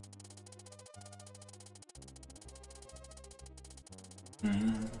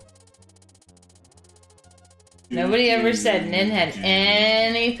 Nobody ever said Nin had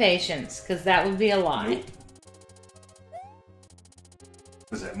any patience, because that would be a lie. Nope.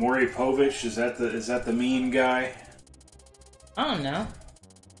 Was that Maury Povich? Is that the mean guy? I don't know.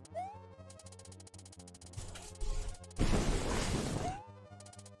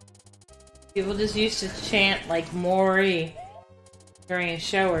 People just used to chant like Maury during a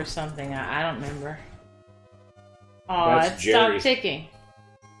show or something. I don't remember. Oh, it stopped ticking.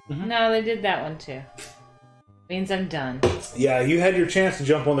 No, they did that one too. Means I'm done. Yeah, you had your chance to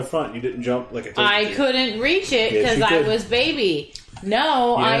jump on the front. You didn't jump like I couldn't reach it because I was baby.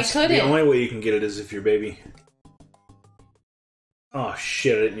 No, I couldn't. The only way you can get it is if you're baby. Oh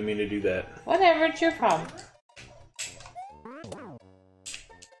shit! I didn't mean to do that. Whatever, it's your problem.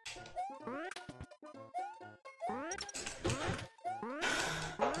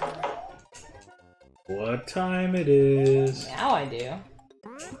 What time it is? Now I do.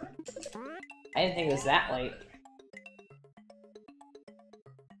 I didn't think it was that late.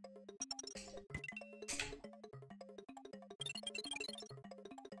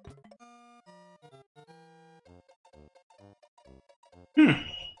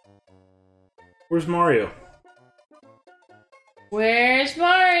 Where's Mario? Where's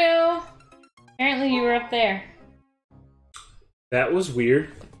Mario? Apparently you were up there. That was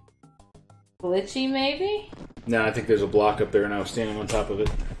weird. Glitchy, maybe? No, I think there's a block up there and I was standing on top of it.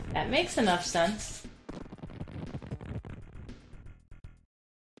 That makes enough sense.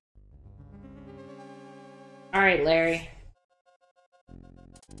 Alright, Larry.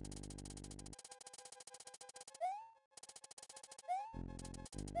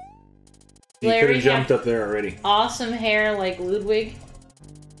 You could have jumped up there already. Awesome hair like Ludwig.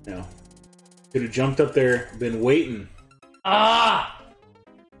 No. Could have jumped up there, been waiting. Ah!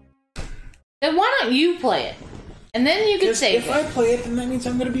 Then why don't you play it? And then you can save it. If I play it, then that means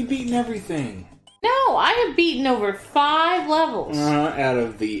I'm going to be beating everything. No, I have beaten over 5 levels. Out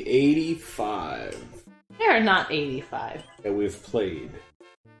of the 85 There are not 85. that we've played.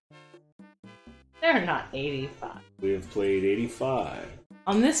 There are not 85. We have played 85.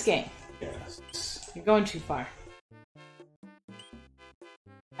 On this game. Yes. You're going too far.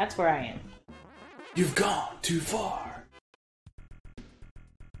 That's where I am. You've gone too far.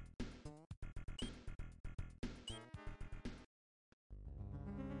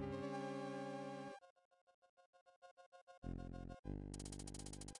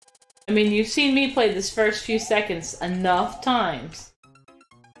 I mean, you've seen me play this first few seconds enough times.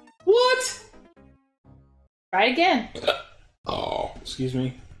 What? Try again. Oh, excuse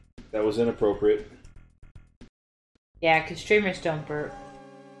me. That was inappropriate. Yeah, because streamers don't burp.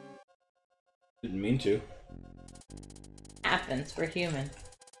 Didn't mean to. Happens. We're human.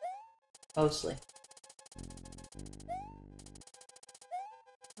 Mostly.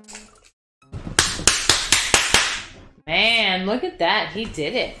 Man, look at that. He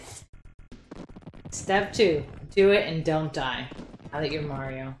did it. Step 2. Do it and don't die. Now that you're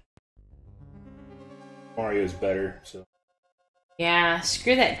Mario. Mario's better, so. Yeah,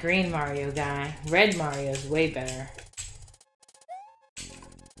 screw that green Mario guy. Red Mario's way better.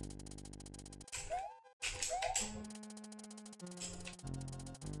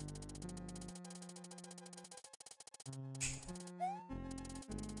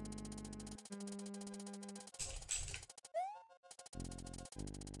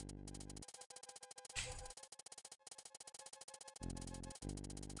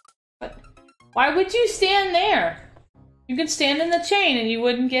 Why would you stand there? You could stand in the chain and you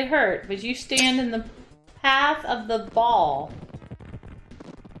wouldn't get hurt, but you stand in the path of the ball.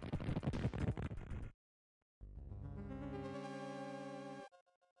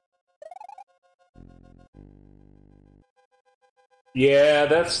 Yeah,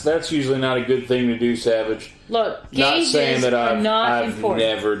 that's usually not a good thing to do, Savage. Look, not gauges saying that are not I've important.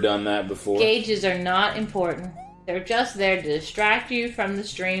 never done that before. Gauges are not important. They're just there to distract you from the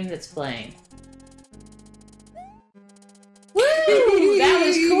stream that's playing. Woo! That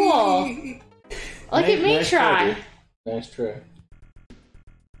was cool. Look at me try. Nice try.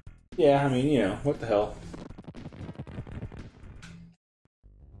 Yeah, I mean, you know, what the hell.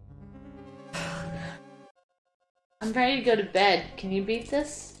 I'm ready to go to bed. Can you beat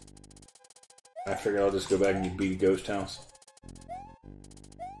this? I figure I'll just go back and beat a ghost house.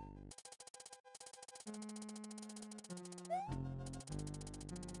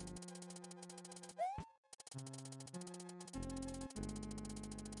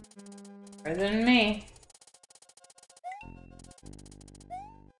 Better than me.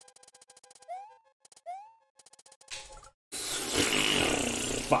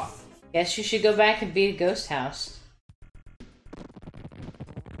 Fuck. Guess you should go back and beat a ghost house.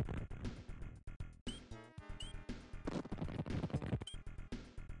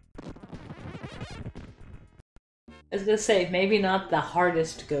 I was gonna say, maybe not the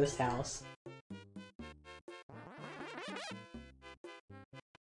hardest ghost house.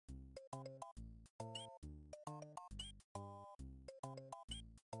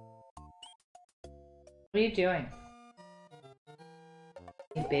 What are you doing?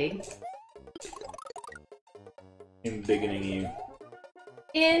 You big? Embiggening you.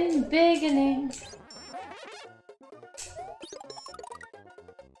 Embiggening.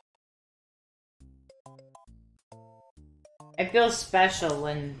 I feel special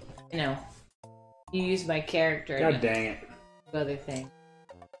when, you know, you use my character. God dang it. Other thing.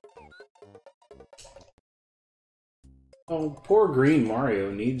 Oh, poor Green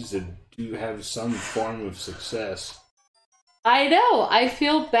Mario needs to have some form of success. I know! I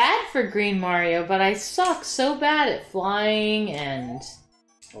feel bad for Green Mario, but I suck so bad at flying and...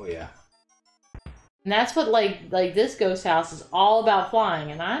 Oh yeah. And that's what, like this ghost house is all about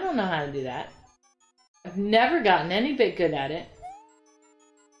flying, and I don't know how to do that. I've never gotten any bit good at it.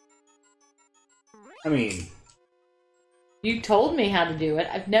 I mean... You told me how to do it.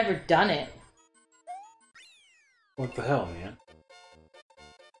 I've never done it. What the hell, man?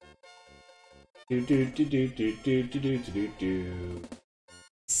 Do do do do do do do do do do.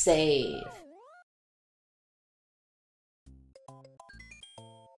 Save.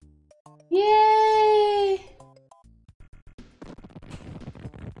 Yay!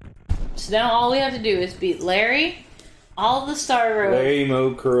 So now all we have to do is beat Larry, all the Star Roads. Larry,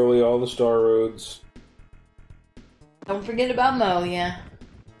 Mo, Curly, all the Star Roads. Don't forget about Mo, yeah.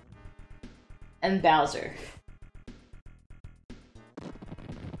 And Bowser.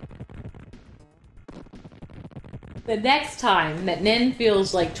 The next time that Nin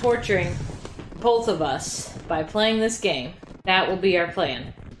feels like torturing both of us by playing this game, that will be our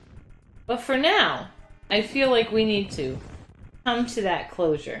plan. But for now, I feel like we need to come to that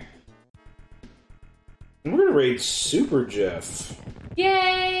closure. We're gonna raid Super Jeff.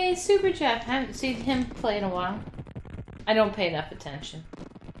 Yay! Super Jeff! Haven't seen him play in a while. I don't pay enough attention.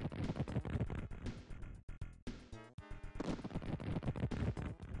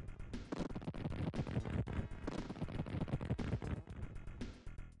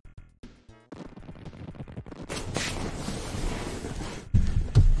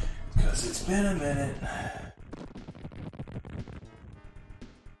 Because it's been a minute.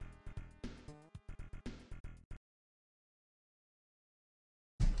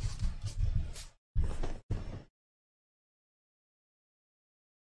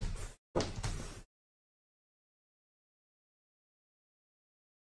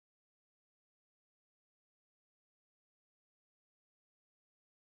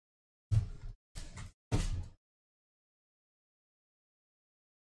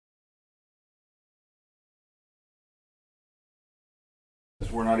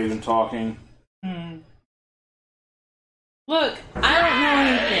 We're not even talking. Look, I don't know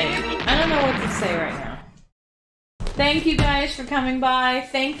anything. I don't know what to say right now. Thank you guys for coming by.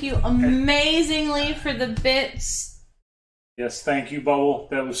 Thank you amazingly for the bits. Yes, thank you, Bubble.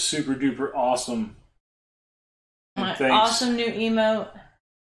 That was super duper awesome. My awesome new emote.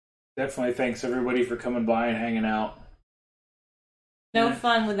 Definitely thanks everybody for coming by and hanging out. No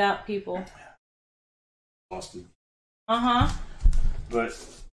fun without people. Austin. Uh-huh. But,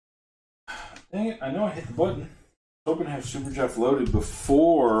 dang it, I know I hit the button. Hoping to have Super Jeff loaded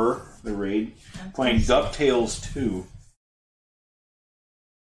before the raid. Playing DuckTales 2.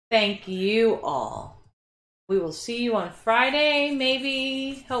 Thank you all. We will see you on Friday,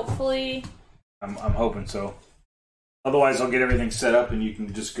 maybe, hopefully. I'm hoping so. Otherwise, I'll get everything set up and you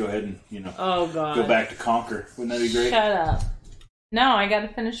can just go ahead and, you know, oh, God. go back to Conquer. Wouldn't that be great? Shut up. No, I gotta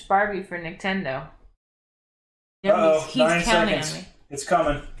finish Barbie for Nintendo. He's 9 counting seconds. on me. It's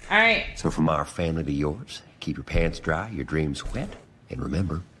coming. Alright. So from our family to yours, keep your pants dry, your dreams wet, and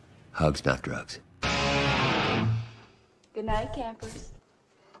remember, hugs not drugs. Good night, campers.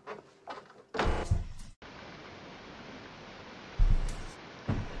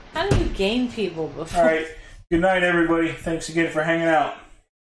 How do you gain people before? Alright. Good night, everybody. Thanks again for hanging out.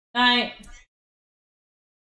 Night.